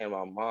that just came to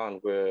my mind,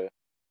 where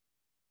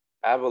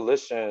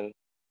abolition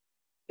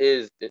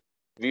is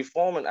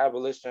reform and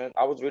abolition.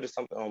 I was reading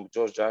something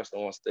George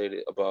Jackson once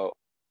stated about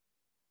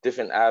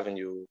different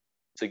avenues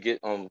to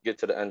get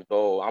to the end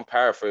goal. I'm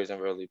paraphrasing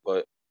really,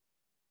 but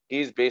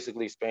he's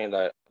basically saying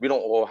that we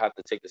don't all have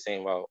to take the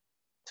same route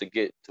to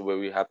get to where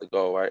we have to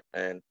go, right?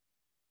 And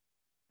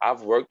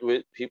I've worked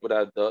with people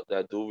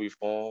that do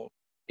reform,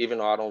 even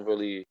though I don't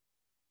really,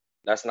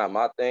 that's not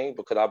my thing,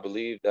 because I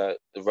believe that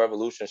the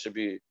revolution should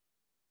be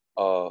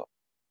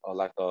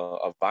like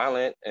a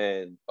violent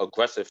and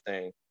aggressive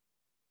thing.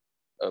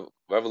 A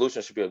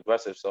revolution should be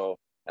aggressive. So,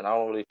 and I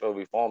don't really feel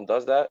reform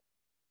does that,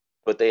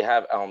 but they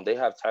have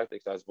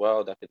tactics as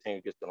well that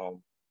continue to get to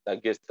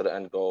that gets to the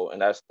end goal,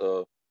 and that's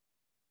the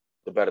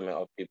betterment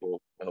of people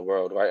in the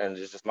world, right? And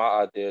it's just my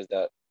idea is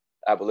that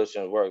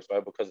abolition works,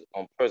 right? Because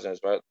on prisons,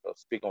 right? To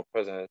speak on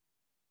prisons,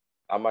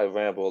 I might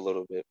ramble a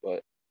little bit,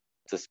 but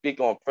to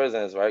speak on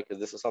prisons, right? Because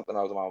this is something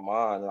that was in my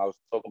mind, and I was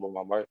talking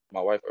about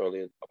my wife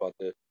earlier about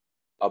this,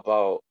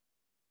 about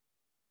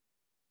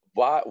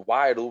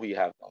why do we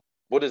have them?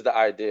 What is the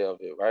idea of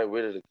it, right?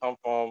 Where did it come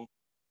from?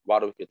 Why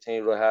do we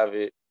continue to have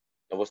it?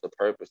 And what's the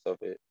purpose of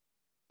it?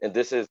 And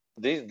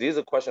these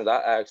are questions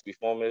I ask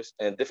reformists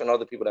and different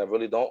other people that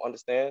really don't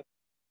understand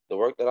the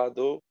work that I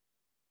do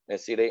and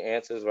see their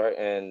answers, right?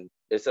 And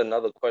it's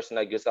another question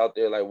that gets out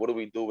there, like, what do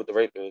we do with the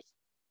rapists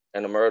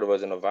and the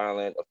murderers and the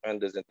violent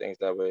offenders and things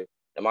that way?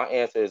 And my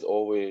answer is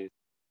always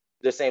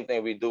the same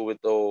thing we do with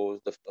the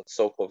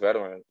so-called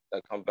veterans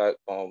that come back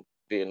from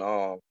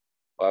Vietnam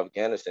or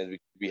Afghanistan.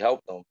 We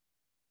help them.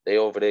 They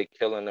over there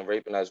killing and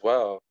raping as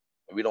well.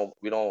 And we don't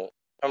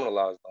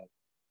criminalize them.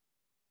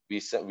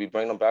 We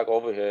bring them back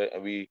over here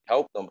and we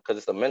help them, because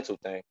it's a mental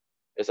thing.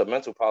 It's a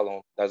mental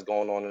problem that's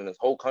going on in this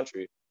whole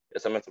country.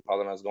 It's a mental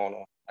problem that's going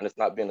on, and it's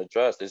not being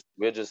addressed.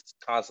 We're just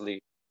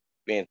constantly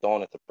being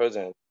thrown into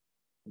prison,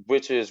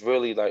 which is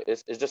really like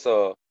it's just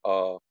a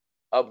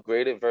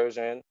upgraded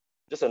version,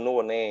 just a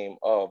newer name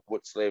of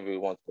what slavery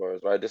once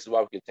was, right? This is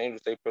why we continue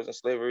to say prison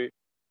slavery,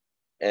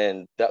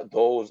 and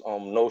those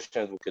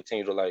notions will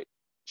continue to like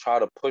try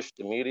to push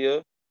the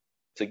media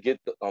to get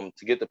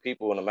the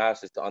people and the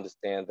masses to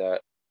understand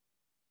that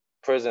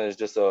prison is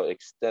just an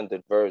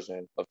extended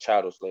version of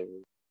chattel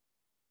slavery.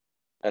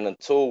 And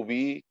until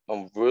we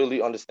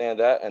really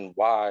understand that and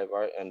why,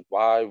 right, and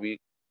why we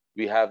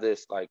have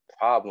this like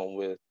problem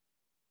with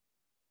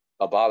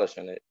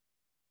abolishing it,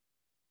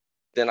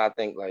 then I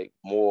think like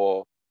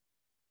more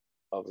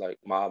of like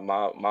my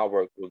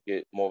work will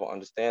get more of an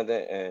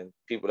understanding, and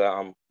people that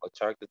I'm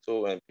attracted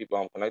to and people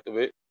I'm connected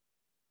with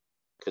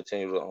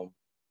continue to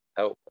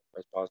help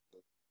as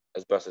possible,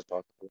 as best as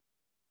possible.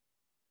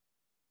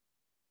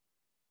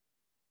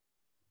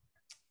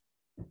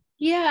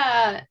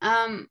 Yeah,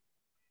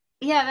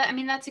 I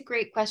mean, that's a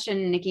great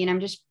question, Niki. And I'm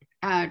just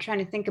trying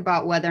to think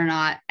about whether or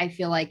not I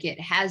feel like it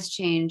has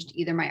changed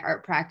either my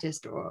art practice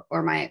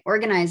or my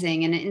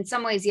organizing. And in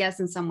some ways,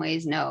 yes, in some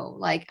ways, no.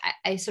 Like,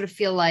 I sort of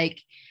feel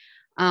like,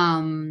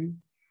 you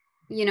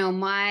know,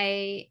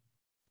 my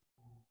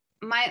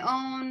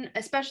own,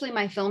 especially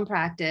my film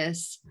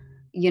practice,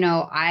 you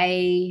know,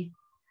 I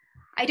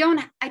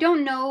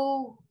don't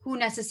know who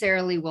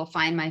necessarily will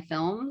find my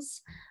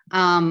films.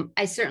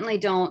 I certainly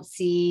don't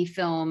see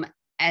film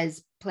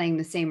as playing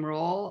the same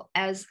role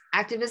as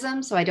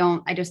activism. So I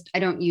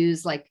don't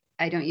use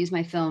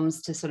my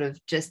films to sort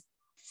of just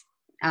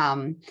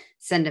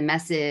send a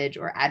message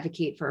or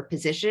advocate for a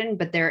position,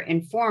 but they're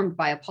informed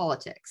by a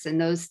politics,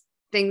 and those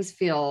things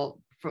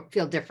feel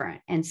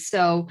different. And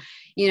so,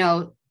 you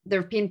know,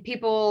 there have been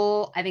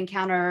people I've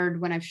encountered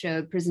when I've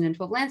showed Prison in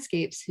 12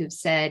 Landscapes who've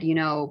said, you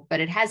know, but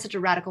it has such a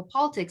radical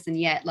politics, and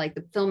yet like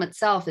the film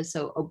itself is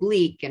so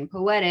oblique and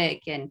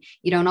poetic, and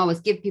you don't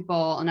always give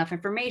people enough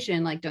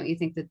information. Like, don't you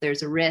think that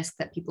there's a risk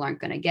that people aren't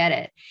going to get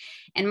it?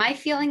 And my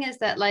feeling is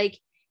that like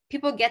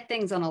people get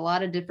things on a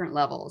lot of different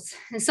levels.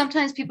 And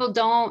sometimes people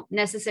don't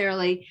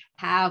necessarily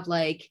have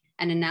like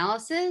an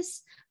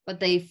analysis, but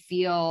they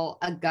feel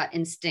a gut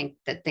instinct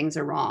that things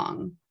are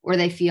wrong, or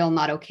they feel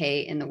not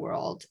okay in the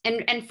world,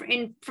 and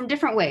from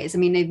different ways. I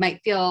mean, they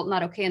might feel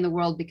not okay in the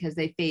world because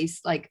they face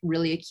like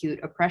really acute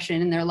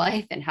oppression in their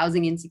life and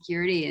housing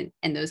insecurity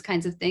and those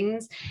kinds of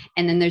things.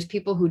 And then there's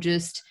people who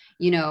just,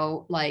 you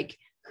know, like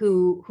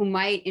who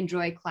might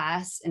enjoy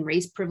class and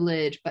race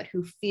privilege, but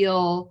who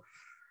feel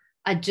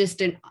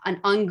just an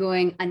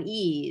ongoing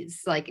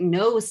unease, like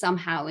know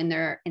somehow in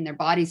their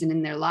bodies and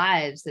in their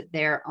lives that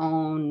their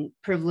own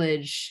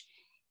privilege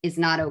is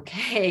not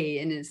okay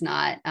and is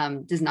not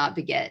does not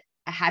beget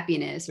a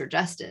happiness or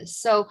justice.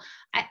 So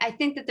I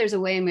think that there's a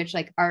way in which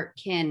like art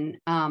can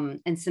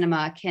and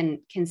cinema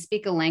can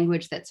speak a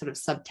language that's sort of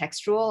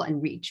subtextual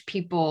and reach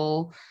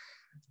people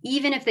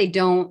even if they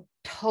don't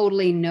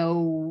totally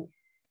know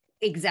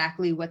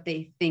exactly what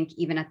they think,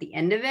 even at the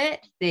end of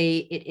it,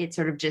 it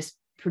sort of just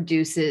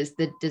produces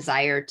the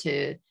desire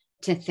to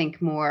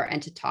think more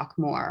and to talk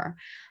more.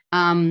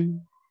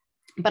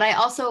 But I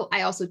also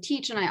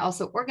teach and I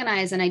also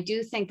organize, and I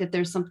do think that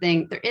there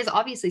is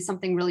obviously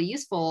something really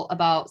useful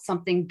about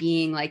something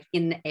being like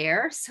in the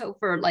air. So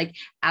for like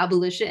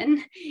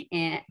abolition,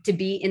 and to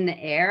be in the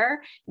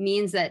air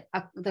means that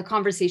the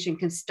conversation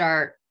can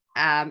start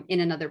in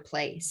another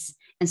place.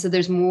 And so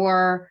there's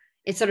more,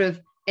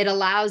 it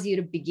allows you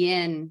to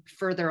begin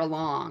further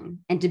along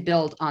and to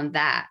build on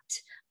that.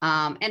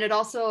 And it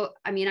also,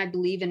 I mean, I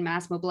believe in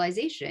mass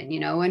mobilization,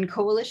 and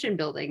coalition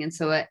building. And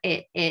so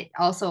it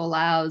also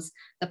allows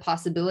the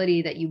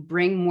possibility that you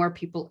bring more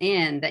people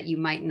in that you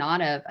might not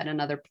have at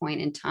another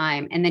point in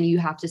time. And then you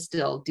have to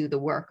still do the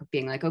work of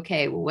being like,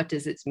 okay, well, what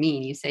does this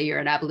mean? You say you're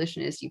an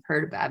abolitionist, you've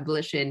heard of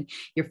abolition,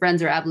 your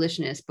friends are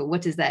abolitionists, but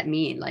what does that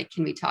mean? Like,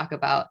 can we talk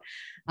about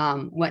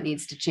what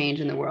needs to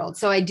change in the world?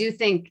 So I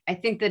think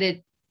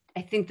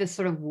the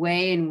sort of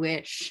way in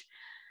which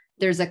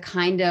there's a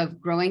kind of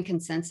growing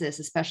consensus,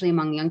 especially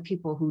among young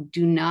people who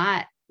do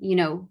not,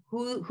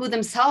 who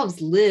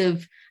themselves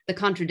live the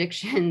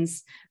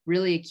contradictions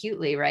really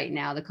acutely right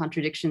now, the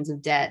contradictions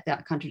of debt, the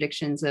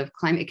contradictions of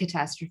climate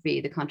catastrophe,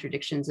 the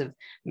contradictions of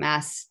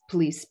mass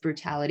police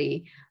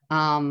brutality,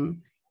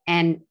 and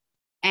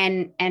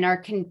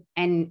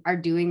are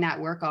doing that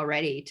work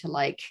already to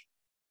like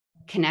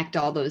connect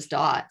all those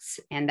dots.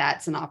 And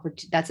that's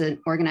an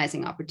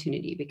organizing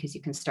opportunity, because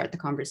you can start the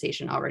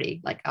conversation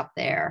already like up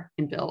there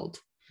and build.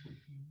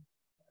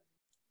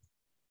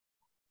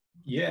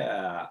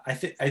 Yeah,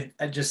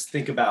 I just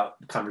think about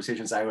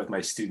conversations I have with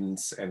my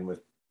students and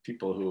with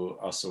people who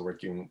are also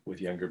working with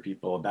younger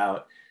people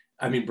about,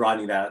 I mean,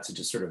 broadening that out to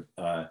just sort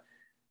of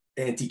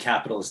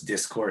anti-capitalist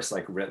discourse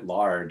like writ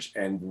large,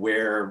 and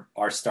where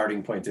our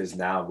starting point is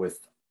now with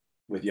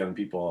young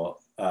people,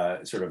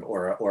 sort of,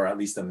 or at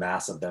least a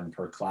mass of them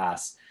per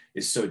class,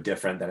 is so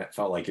different than it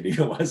felt like it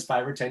even was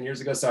 5 or 10 years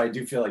ago. So I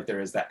do feel like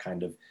there is that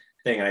kind of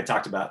thing. And I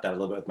talked about that a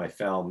little bit with my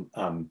film,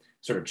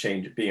 sort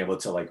of being able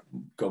to like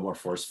go more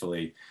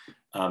forcefully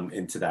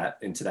into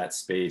that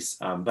space.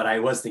 But I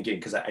was thinking,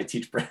 because I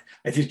teach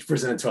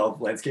Prison in 12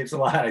 Landscapes a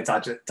lot. I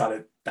taught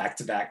it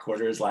back-to-back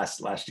quarters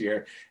last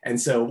year. And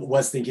so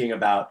was thinking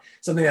about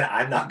something that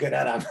I'm not good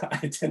at.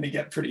 I tend to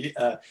get pretty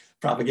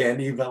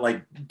propagandy, but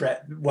like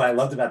Brett, what I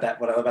love about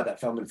that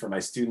film and for my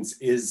students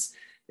is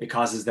it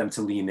causes them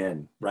to lean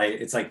in, right?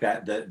 It's like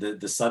that,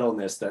 the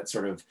subtleness, that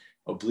sort of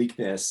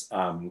obliqueness,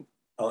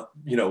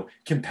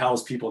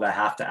 compels people to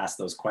have to ask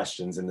those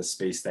questions in the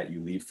space that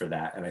you leave for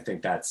that. And I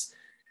think that's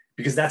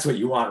because that's what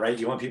you want, right?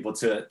 You want people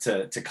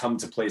to come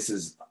to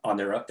places on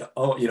their own.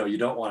 Oh, you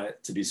don't want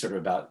it to be sort of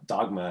about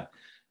dogma.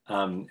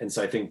 And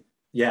so I think,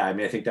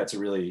 I think that's a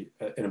really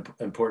an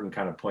important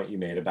kind of point you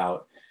made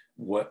about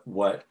what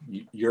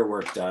your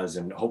work does.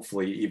 And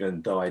hopefully,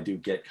 even though I do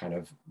get kind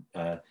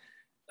of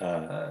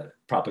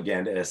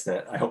propagandist,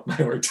 that I hope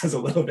my work does a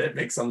little bit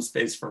make some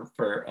space for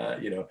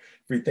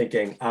free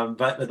thinking.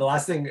 But the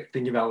last thing,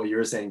 thinking about what you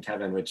were saying,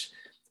 Kevin, which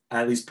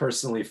at least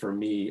personally for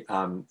me,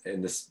 and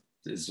this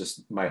is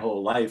just my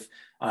whole life,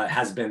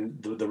 has been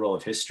the role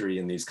of history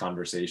in these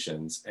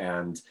conversations.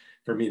 And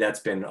for me, that's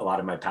been a lot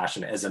of my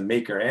passion as a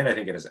maker, and I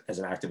think as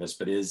an activist,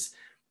 but is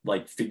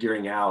like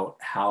figuring out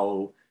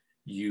how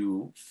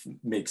you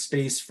make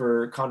space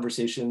for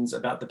conversations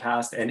about the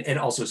past, and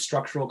also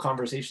structural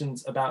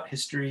conversations about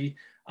history.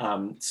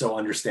 So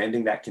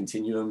understanding that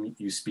continuum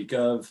you speak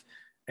of,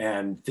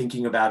 and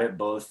thinking about it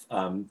both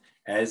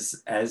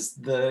as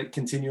the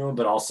continuum,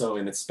 but also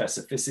in its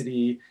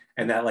specificity.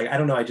 And that, like, I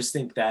don't know, I just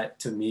think that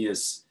to me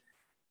is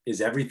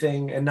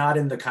everything, and not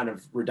in the kind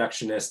of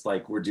reductionist,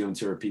 like we're doomed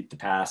to repeat the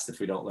past if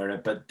we don't learn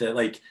it, but that,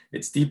 like,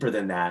 it's deeper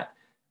than that,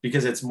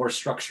 because it's more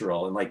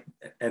structural,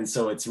 and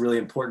so it's really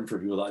important for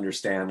people to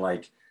understand,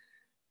 like,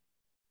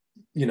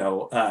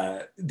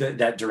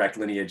 that direct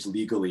lineage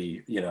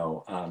legally,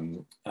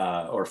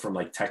 or from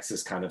like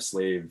Texas kind of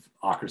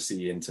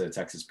slaveocracy into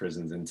Texas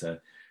prisons into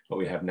what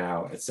we have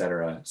now, et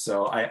cetera.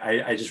 So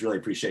I just really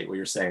appreciate what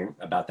you're saying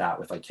about that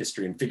with like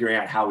history, and figuring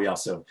out how we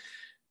also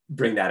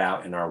bring that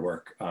out in our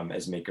work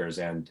as makers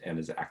and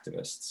as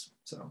activists.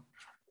 So.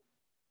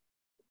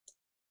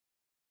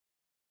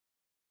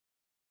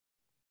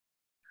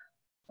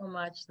 So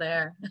much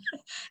there.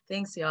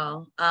 Thanks,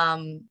 y'all.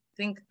 I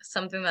think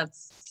something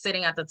that's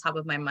sitting at the top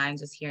of my mind,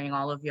 just hearing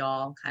all of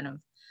y'all kind of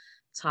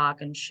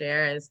talk and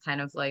share, is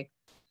kind of like,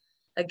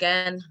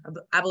 again,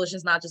 abolition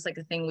is not just like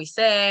a thing we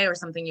say or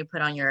something you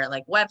put on your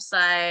like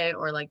website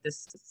or like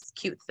this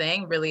cute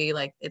thing. Really,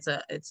 like it's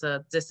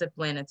a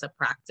discipline, it's a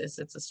practice,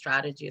 it's a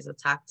strategy, it's a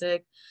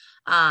tactic.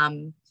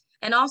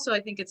 And also, I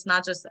think it's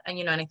not just,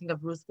 and I think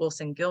of Ruth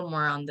Wilson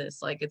Gilmore on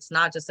this, like, it's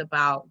not just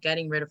about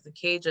getting rid of the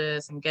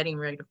cages and getting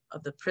rid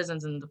of the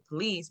prisons and the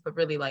police, but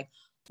really like,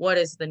 what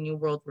is the new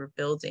world we're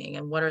building,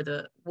 and what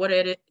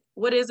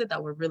what is it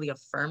that we're really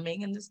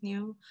affirming in this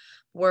new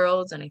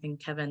world? And I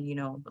think, Kevin, you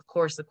know, of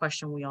course, the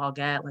question we all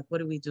get, like, what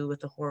do we do with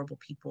the horrible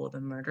people,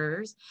 the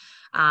murderers?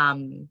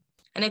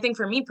 And I think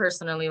for me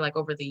personally, like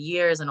over the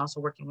years and also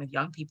working with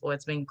young people,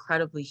 it's been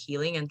incredibly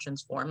healing and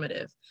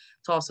transformative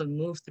to also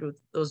move through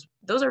those.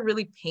 Those are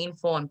really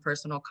painful and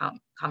personal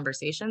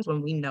conversations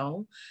when we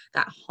know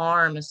that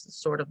harm is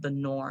sort of the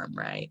norm,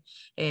 right,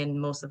 in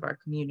most of our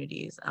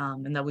communities,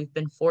 and that we've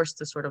been forced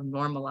to sort of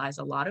normalize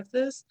a lot of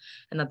this,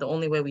 and that the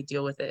only way we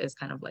deal with it is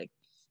kind of like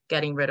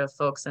getting rid of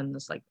folks and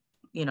just like,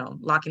 you know,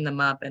 locking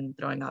them up and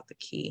throwing out the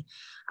key.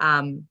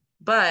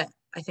 But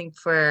I think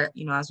for,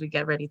 you know, as we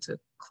get ready to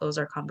close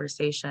our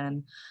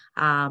conversation,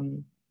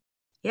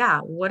 yeah,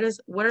 what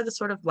are the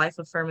sort of life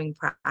affirming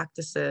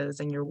practices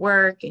in your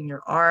work, in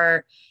your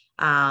art,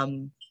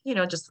 you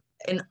know, just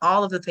in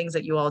all of the things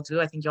that you all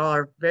do? I think y'all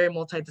are very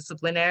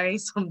multidisciplinary,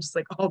 so I'm just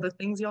like, all the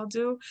things y'all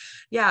do.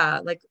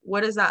 Yeah, like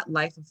what is that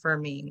life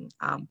affirming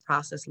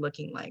process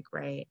looking like,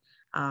 right?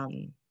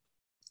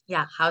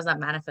 Yeah, how's that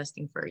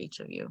manifesting for each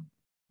of you?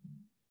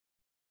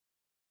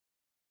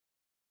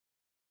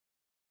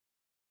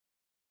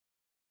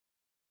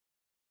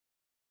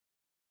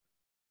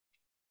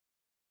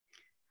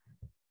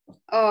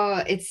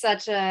 Oh, it's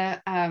such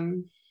a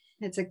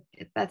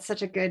that's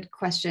such a good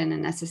question, a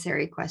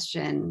necessary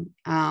question.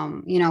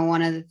 You know,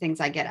 one of the things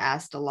I get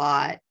asked a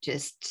lot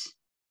is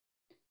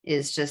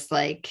just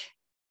like,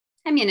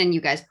 I mean, and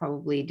you guys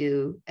probably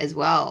do as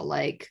well,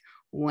 like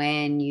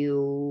when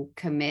you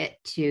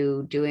commit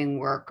to doing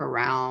work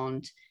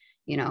around,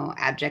 you know,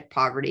 abject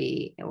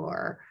poverty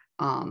or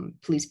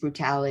police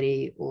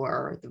brutality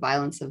or the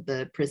violence of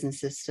the prison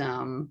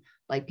system,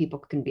 like people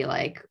can be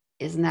like,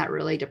 isn't that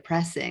really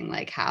depressing?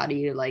 Like, how do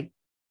you like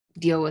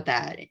deal with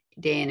that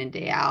day in and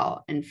day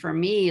out? And for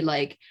me,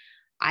 like,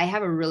 I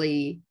have a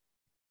really,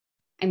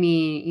 I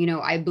mean, you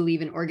know, I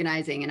believe in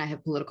organizing and I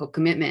have political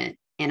commitment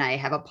and I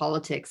have a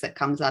politics that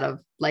comes out of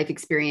life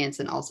experience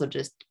and also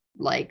just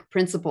like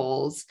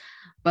principles,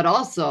 but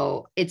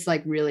also it's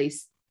like really,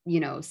 you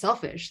know,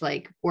 selfish.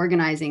 Like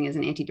organizing is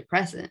an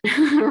antidepressant,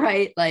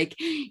 right? Like,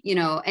 you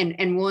know,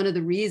 and one of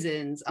the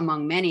reasons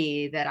among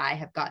many that I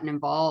have gotten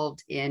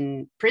involved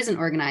in prison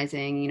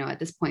organizing, you know, at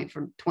this point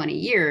for 20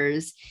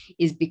 years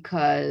is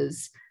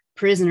because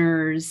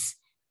prisoners,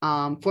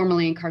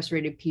 formerly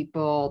incarcerated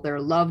people, their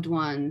loved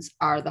ones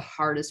are the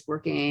hardest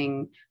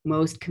working,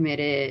 most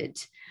committed,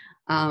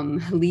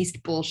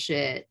 least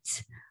bullshit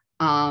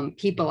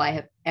people I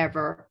have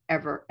ever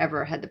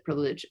had the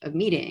privilege of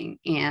meeting.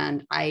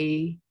 And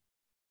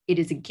it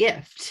is a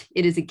gift.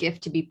 It is a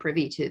gift to be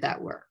privy to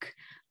that work.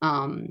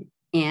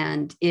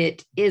 And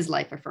it is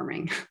life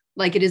affirming.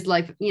 Like it is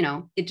life, you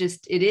know, it is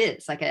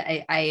like,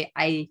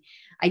 I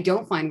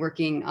don't find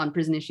working on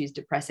prison issues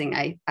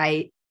depressing.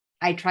 I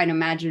try to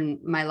imagine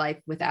my life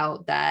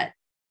without that,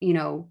 you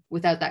know,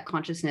 without that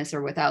consciousness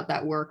or without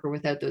that work or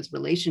without those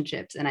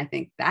relationships. And I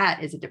think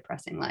that is a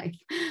depressing life.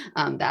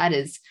 That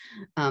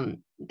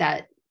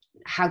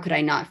how could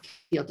I not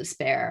feel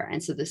despair?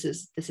 And so this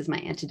is my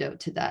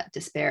antidote to that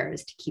despair,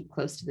 is to keep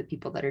close to the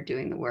people that are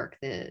doing the work,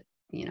 that,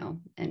 you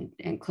know,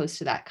 and close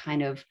to that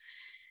kind of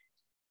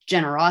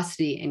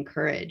generosity and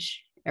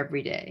courage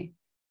every day.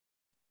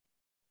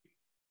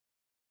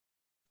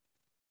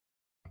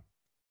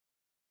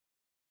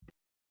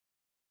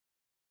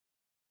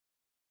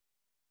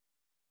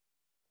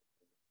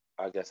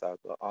 I guess I'll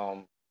go.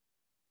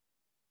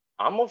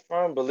 I'm a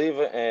firm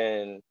believer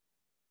in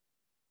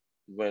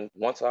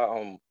once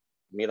I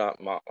meet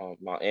out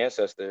my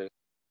ancestors,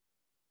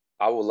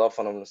 I would love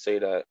for them to say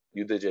that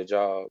you did your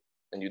job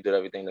and you did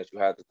everything that you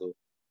had to do.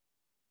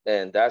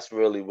 And that's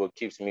really what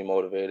keeps me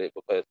motivated,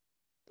 because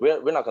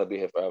we're not gonna be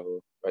here forever,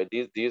 right?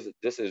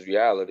 This is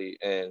reality,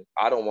 and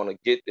I don't want to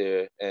get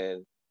there.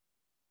 And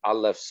I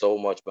left so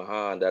much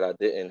behind that I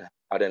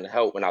didn't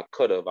help when I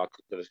could have. I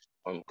could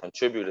have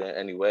contributed in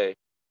any way.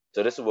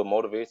 So this is what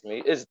motivates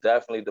me. It's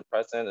definitely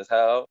depressing as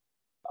hell.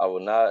 I will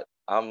not.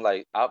 I'm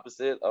like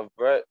opposite of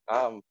Brett.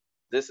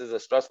 This is a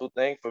stressful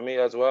thing for me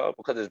as well,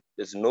 because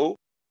it's new,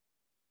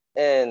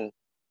 and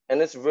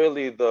it's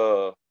really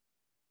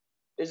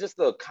it's just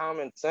the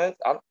common sense.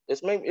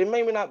 It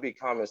may not be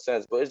common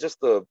sense, but it's just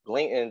the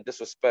blatant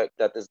disrespect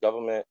that this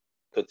government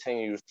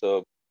continues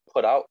to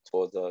put out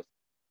towards us.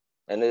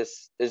 And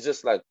it's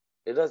just like,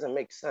 it doesn't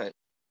make sense.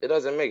 It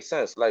doesn't make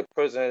sense. Like,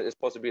 prison is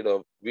supposed to be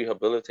the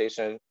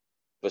rehabilitation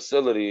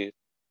facility,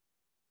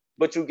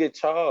 but you get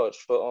charged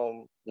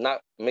for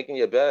not making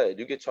your bed.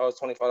 You get charged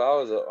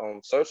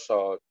 $25 search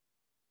charge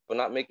for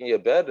not making your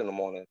bed in the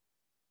morning.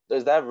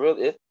 Is that real?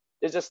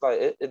 It's just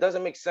like, it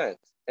doesn't make sense.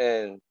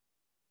 And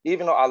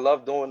even though I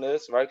love doing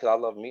this, right, because I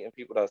love meeting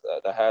people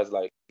that has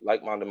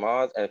like-minded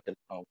minds and can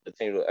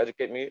continue to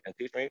educate me and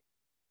teach me.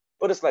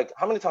 But it's like,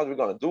 how many times are we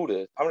going to do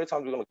this? How many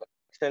times are we going to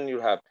continue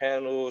to have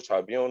panels,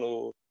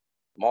 tribunals,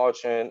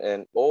 marching,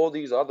 and all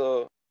these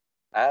other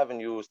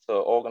avenues to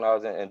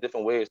organize in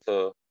different ways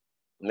to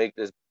make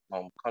this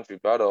country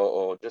better,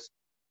 or just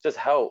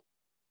help?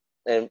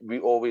 And we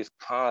always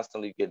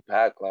constantly get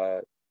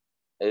backlash.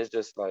 It's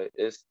just like,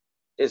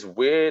 it it's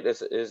weird.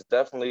 It's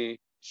definitely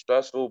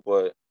stressful,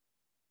 but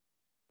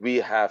we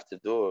have to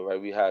do it,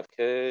 right? We have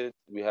kids,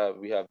 we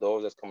have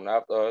those that's coming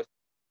after us,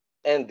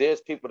 and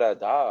there's people that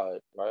died,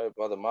 right?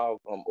 Brother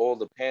Malcolm, all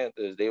the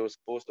Panthers, they was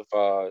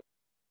crucified.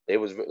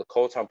 The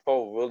Colton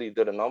Pro really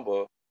did a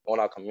number on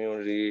our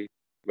community.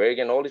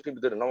 Reagan, all these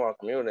people did a number on our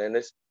community, and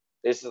it's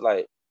just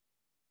like,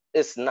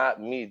 it's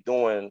not me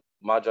doing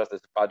my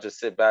justice if I just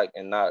sit back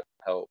and not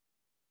help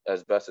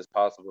as best as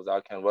possible as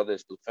I can, whether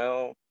it's through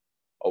film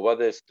or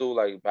whether it's through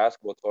like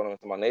basketball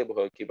tournaments in my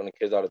neighborhood, keeping the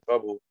kids out of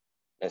trouble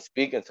and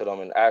speaking to them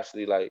and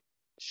actually like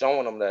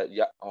showing them that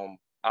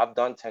I've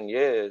done 10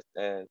 years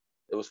and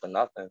it was for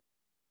nothing.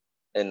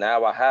 And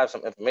now I have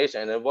some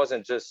information, and it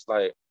wasn't just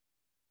like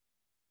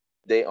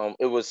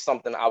it was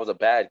something I was a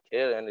bad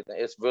kid or anything.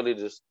 It's really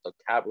just a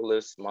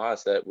capitalist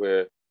mindset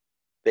where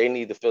they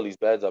need to fill these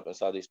beds up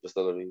inside these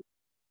facilities.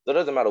 So it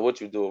doesn't matter what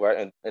you do,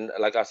 right? And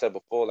like I said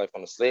before, like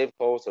from the slave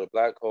codes to the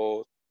black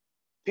codes,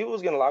 people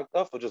was getting locked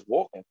up for just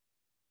walking.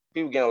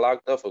 People getting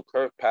locked up for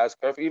past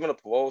curfew, even the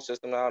parole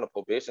system now, the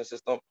probation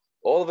system,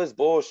 all of it's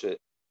bullshit.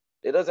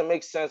 It doesn't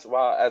make sense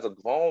why, as a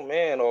grown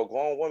man or a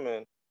grown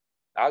woman,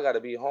 I got to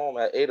be home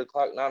at 8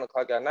 o'clock, 9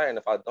 o'clock at night. And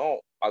if I don't,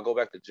 I go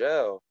back to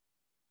jail.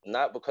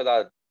 Not because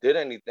I did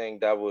anything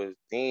that was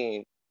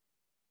deemed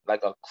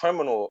like a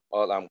criminal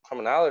or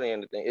criminality or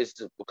anything. It's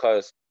just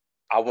because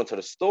I went to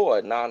the store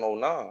at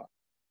 9:09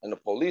 and the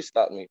police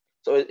stopped me.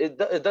 So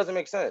it doesn't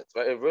make sense,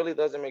 right? It really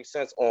doesn't make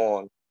sense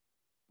on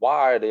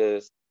why it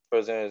is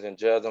prisons and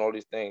jails and all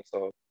these things.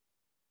 So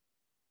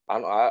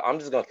I'm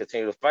just gonna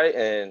continue to fight,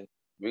 and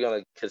we're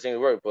gonna continue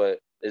to work. But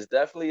it's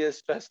definitely is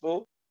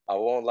stressful. I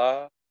won't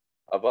lie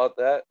about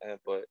that.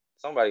 But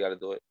somebody got to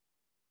do it.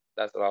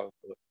 That's what I would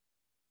do.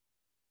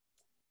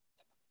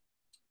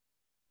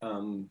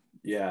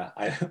 Yeah,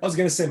 I was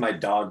gonna say my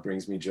dog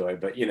brings me joy,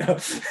 but you know,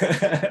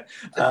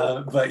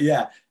 but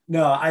yeah,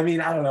 no, I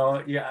mean, I don't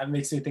know. Yeah, it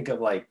makes me think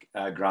of like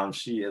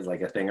Gramsci is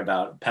like a thing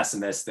about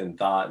pessimist in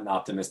thought and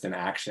optimist in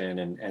action,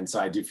 and so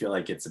I do feel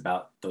like it's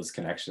about those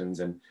connections.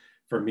 And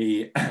for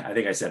me, I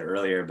think I said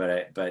earlier,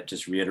 but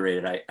just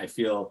reiterated, I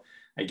feel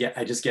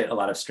I just get a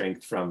lot of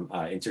strength from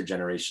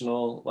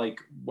intergenerational like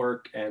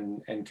work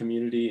and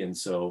community, and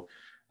so.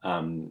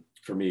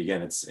 For me,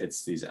 again,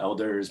 it's these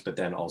elders, but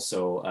then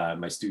also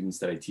my students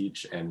that I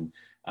teach and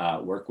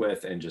work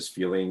with, and just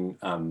feeling,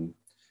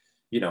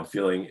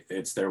 feeling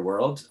it's their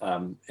world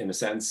in a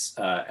sense,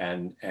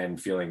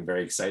 and feeling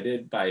very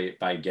excited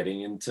by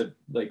getting into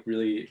like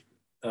really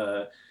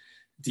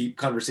deep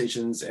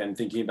conversations and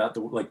thinking about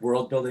the like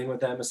world building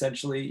with them,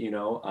 essentially,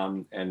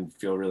 and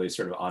feel really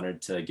sort of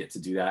honored to get to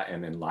do that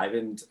and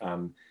enlivened,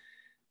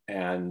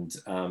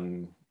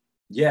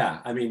 yeah,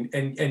 I mean,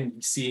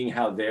 and seeing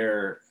how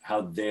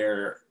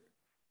they're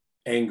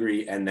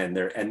angry, and then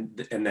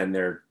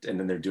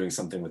they're doing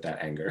something with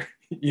that anger.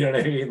 You know what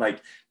I mean?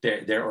 Like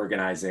they're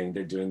organizing,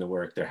 they're doing the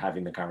work, they're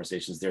having the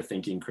conversations, they're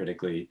thinking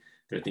critically,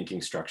 they're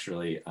thinking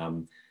structurally,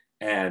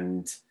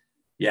 and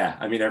yeah,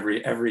 I mean,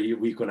 every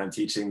week when I'm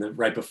teaching,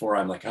 right before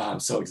I'm like, oh, I'm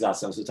so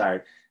exhausted, I'm so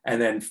tired,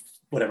 and then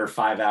whatever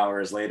 5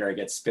 hours later, I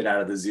get spit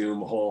out of the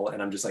Zoom hole,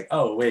 and I'm just like,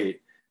 oh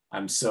wait,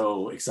 I'm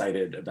so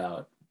excited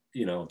about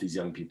these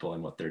young people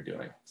and what they're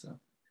doing. So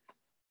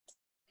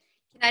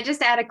can I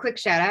just add a quick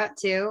shout out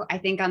too? I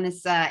think on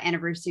this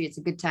anniversary, it's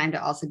a good time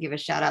to also give a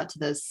shout out to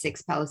those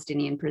 6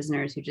 Palestinian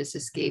prisoners who just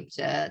escaped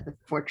the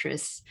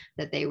fortress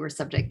that they were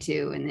subject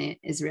to in the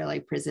Israeli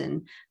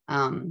prison.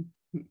 And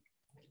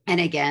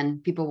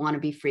again, people want to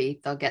be free.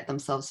 They'll get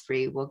themselves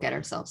free. We'll get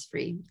ourselves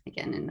free.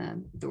 Again,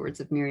 in the words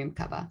of Miriam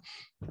Kaba.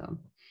 So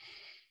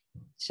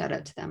shout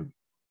out to them.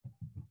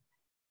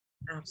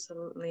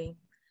 Absolutely.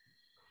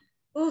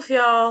 Oof,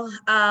 y'all.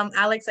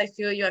 Alex, I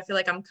feel you. I feel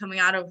like I'm coming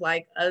out of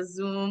like a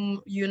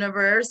Zoom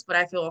universe, but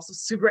I feel also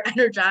super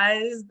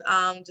energized.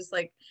 Just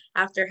like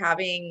after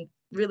having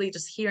really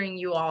just hearing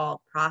you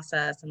all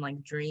process and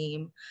like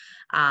dream,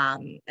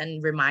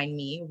 and remind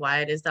me why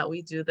it is that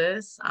we do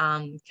this.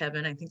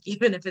 Kevin, I think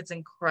even if it's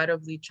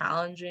incredibly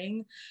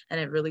challenging and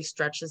it really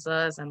stretches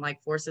us and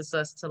like forces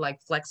us to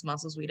like flex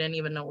muscles we didn't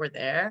even know were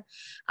there.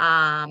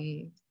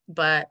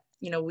 But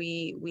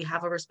we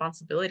have a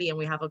responsibility and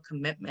we have a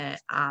commitment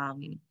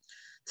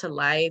to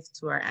life,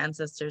 to our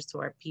ancestors, to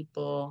our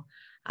people,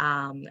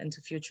 and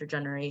to future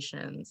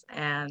generations.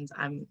 And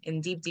I'm in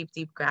deep, deep,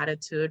 deep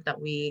gratitude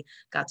that we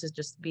got to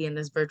just be in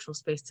this virtual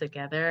space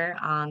together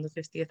on the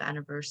 50th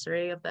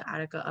anniversary of the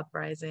Attica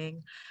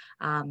Uprising.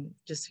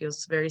 Just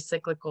feels very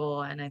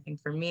cyclical. And I think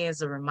for me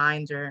is a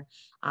reminder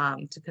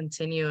to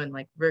continue in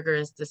like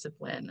rigorous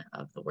discipline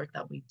of the work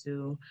that we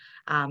do,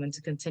 and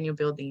to continue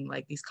building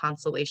like these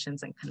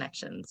constellations and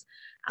connections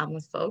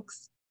with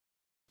folks.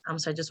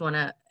 So I just want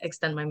to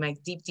extend my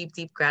deep, deep,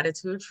 deep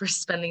gratitude for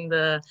spending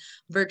the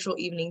virtual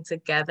evening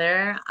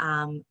together.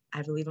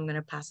 I believe I'm going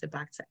to pass it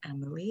back to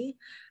Emily,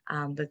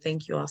 but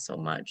thank you all so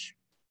much.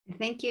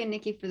 Thank you,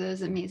 Niki, for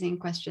those amazing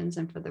questions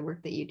and for the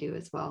work that you do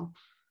as well.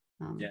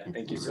 Yeah,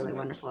 thank you so really much.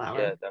 Wonderful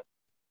hour.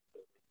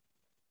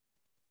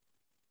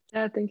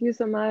 Yeah, thank you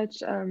so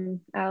much,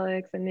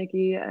 Alex and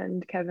Niki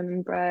and Kevin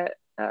and Brett.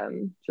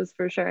 just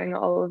for sharing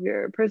all of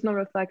your personal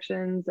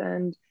reflections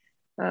and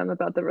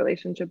about the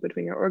relationship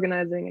between your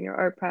organizing and your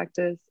art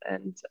practice,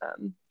 and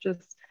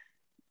just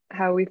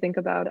how we think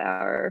about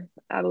our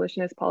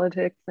abolitionist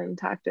politics and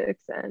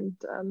tactics and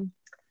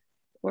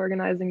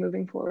organizing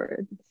moving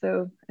forward.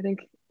 So I think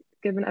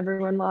given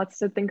everyone lots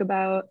to think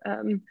about,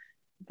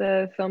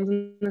 the films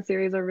in the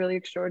series are really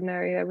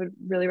extraordinary. I would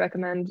really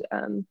recommend,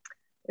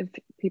 if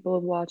people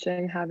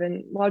watching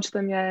haven't watched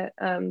them yet,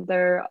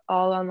 they're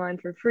all online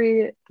for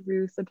free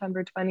through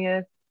September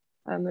 20th.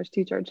 There's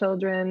Teach Our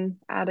Children,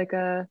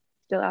 Attica,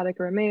 Still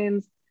Attica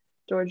Remains,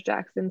 George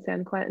Jackson,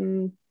 San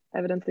Quentin,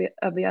 Evidence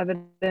of the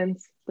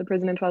Evidence, The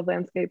Prison in 12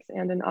 Landscapes,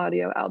 and an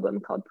audio album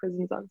called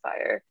Prisons on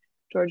Fire,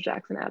 George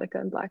Jackson, Attica,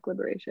 and Black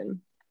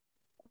Liberation.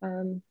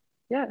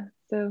 Yeah,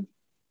 so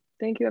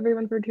thank you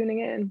everyone for tuning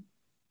in.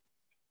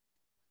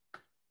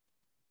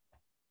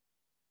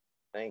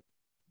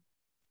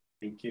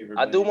 Thank you.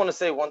 I do want to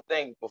say one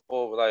thing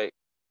before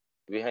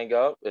we hang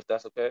up, if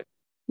that's okay.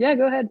 Yeah,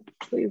 go ahead,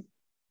 please.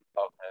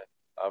 Okay,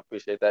 I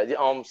appreciate that.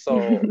 Yeah, so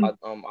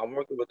I'm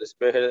working with the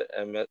Spearhead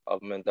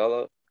of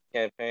Mandela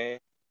campaign,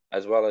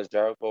 as well as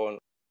Jericho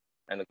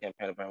and the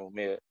campaign of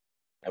Mia.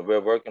 And we're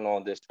working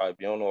on this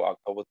tribunal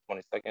October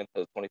 22nd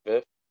to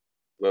 25th,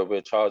 where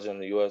we're charging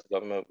the U.S.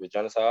 government with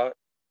genocide.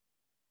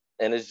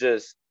 And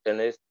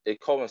it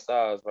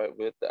coincides, right,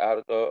 with the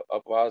Attica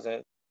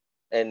Uprising,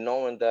 and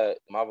knowing that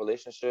my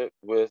relationship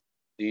with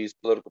these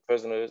political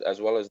prisoners,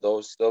 as well as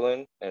those still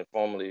in and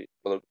formerly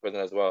political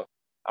prisoners as well.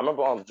 I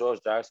remember George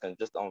Jackson,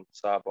 just on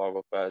sidebar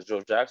real fast,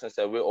 George Jackson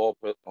said we're all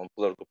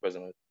political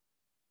prisoners,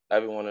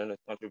 everyone in this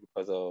country,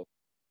 because of,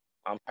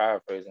 I'm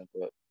paraphrasing,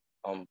 but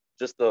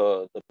just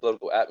the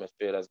political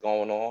atmosphere that's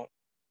going on,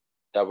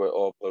 that we're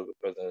all political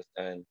prisoners.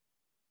 And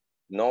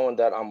knowing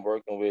that I'm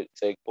working with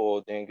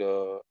Sekou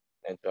Dinga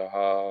and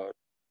Jihad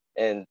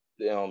and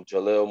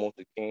Jalil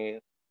Muntaqin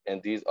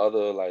and these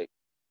other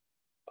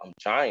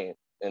giants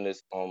in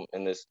this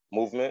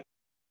movement,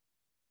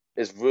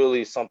 is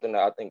really something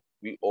that I think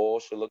we all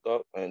should look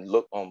up and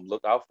look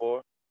out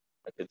for,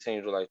 and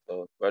continue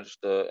to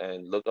register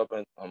and look up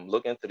and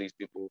look into these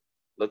people,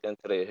 look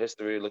into their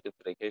history, look into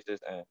their cases,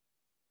 and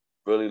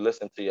really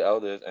listen to your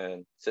elders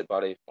and sit by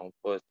their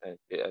foot and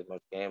get as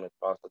much game as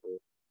possible.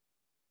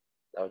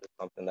 That was just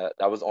something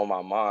that was on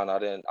my mind. I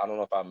don't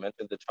know if I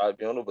mentioned the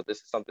tribunal, but this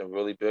is something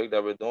really big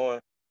that we're doing,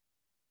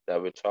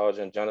 that we're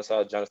charging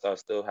genocide. Genocide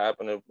still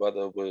happening,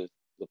 whether it was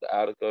with the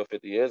Attica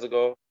 50 years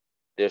ago.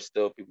 There's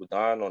still people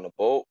dying on the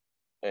boat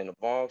in the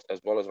Bronx, as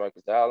well as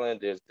Rikers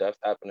Island. There's deaths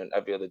happening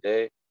every other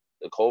day.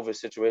 The COVID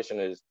situation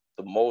is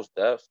the most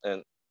deaths,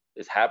 and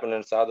it's happening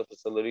inside the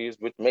facilities,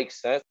 which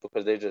makes sense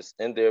because they're just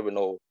in there with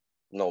no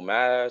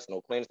masks,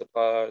 no cleaning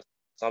supplies.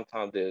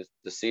 Sometimes the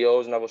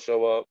COs never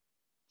show up,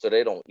 so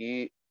they don't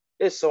eat.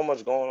 There's so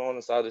much going on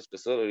inside these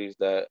facilities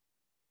that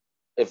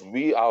if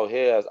we out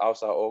here as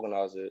outside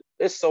organizers,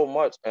 it's so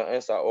much an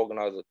inside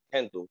organizer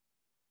can do.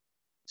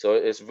 So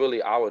it's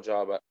really our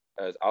job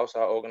as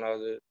outside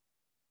organizers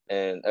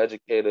and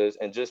educators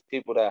and just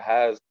people that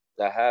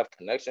have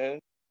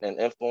connections and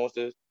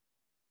influences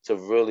to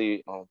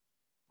really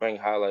bring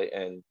highlight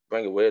and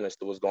bring awareness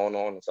to what's going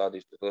on inside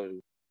these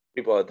facilities.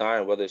 People are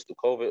dying, whether it's through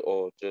COVID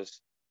or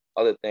just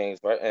other things,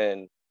 right?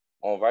 And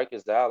on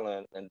Rikers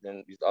Island and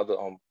then these other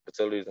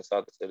facilities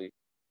inside the city,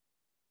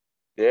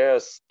 they're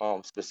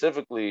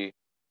specifically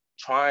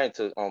trying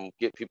to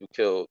get people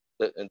killed.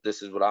 And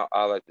this is what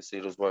I like to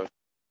see this work,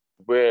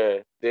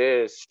 where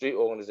there's street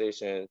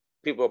organizations,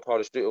 people are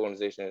part of street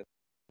organizations,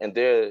 and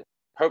they're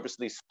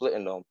purposely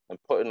splitting them and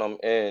putting them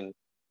in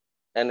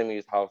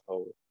enemies'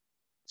 households.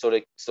 So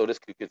this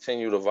could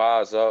continue to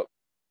rise up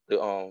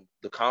the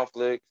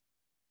conflict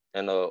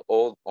and the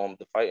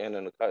fighting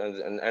and the cuttings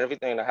and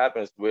everything that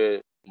happens,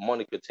 where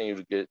money continue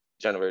to get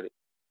generated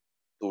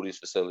through these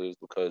facilities,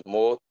 because the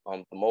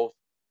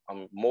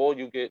more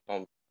you get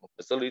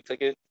facility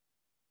tickets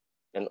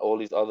and all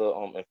these other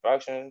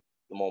infractions,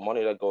 the more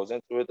money that goes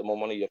into it, the more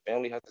money your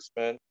family has to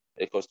spend.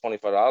 It costs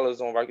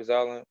 $25 on Rikers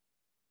Island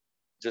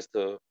just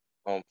for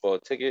a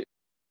ticket.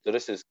 So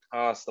this is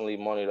constantly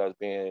money that's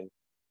being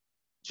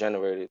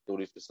generated through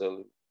these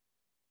facilities.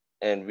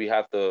 And we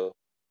have to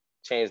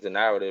change the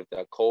narrative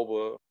that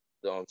COBA,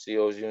 the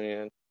COs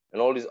union,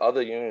 and all these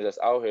other unions that's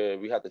out here,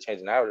 we have to change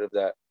the narrative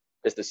that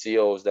it's the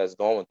COs that's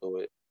going through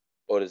it,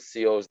 or the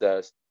COs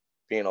that's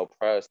being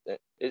oppressed.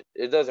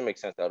 It doesn't make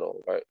sense at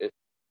all, right?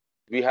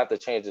 We have to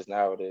change this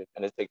narrative,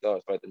 and it takes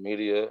us, right? The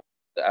media,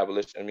 the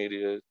abolition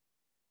media,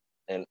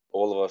 and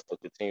all of us to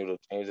continue to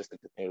change this, to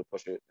continue to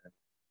push it.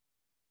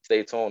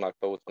 Stay tuned,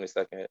 October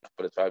 22nd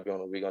for the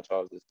tribunal. We're gonna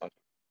charge this country.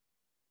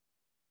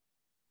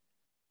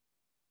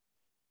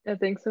 Yeah,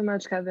 thanks so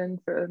much, Kevin,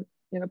 for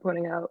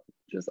pointing out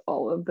just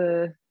all of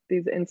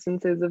these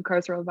instances of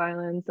carceral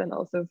violence, and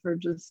also for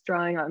just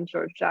drawing on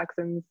George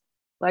Jackson's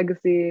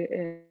legacy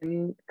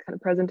in kind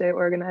of present day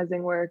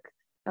organizing work,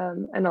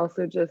 and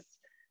also just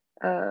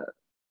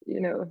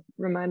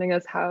reminding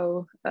us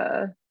how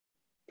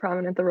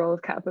prominent the role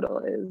of capital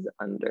is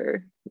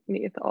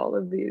underneath all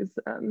of these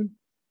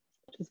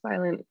just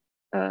violent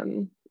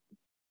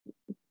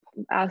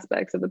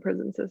aspects of the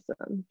prison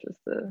system. Just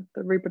the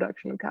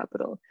reproduction of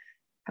capital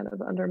kind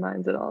of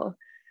undermines it all,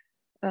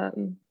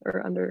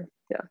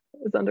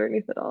 is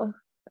underneath it all.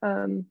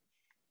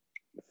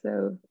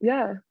 So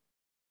yeah,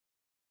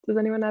 does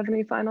anyone have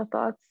any final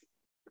thoughts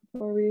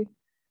before we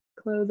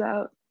close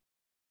out?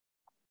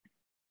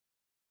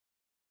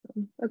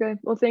 Okay,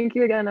 well, thank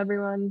you again,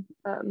 everyone.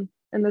 And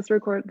this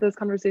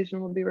conversation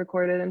will be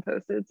recorded and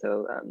posted,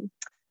 so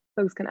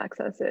folks can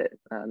access it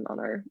on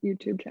our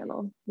YouTube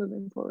channel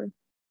moving forward.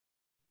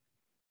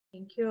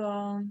 Thank you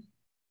all.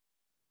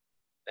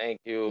 Thank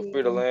you.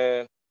 Free the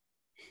land.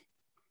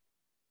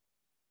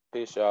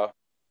 Peace, y'all.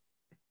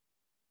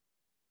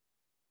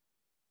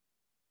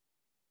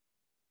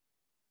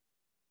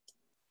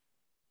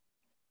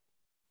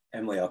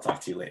 Emily, I'll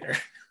talk to you later.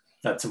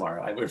 Not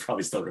tomorrow. We're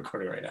probably still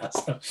recording right now.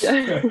 So.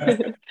 Yeah.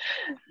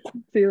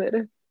 See you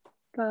later.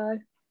 Bye.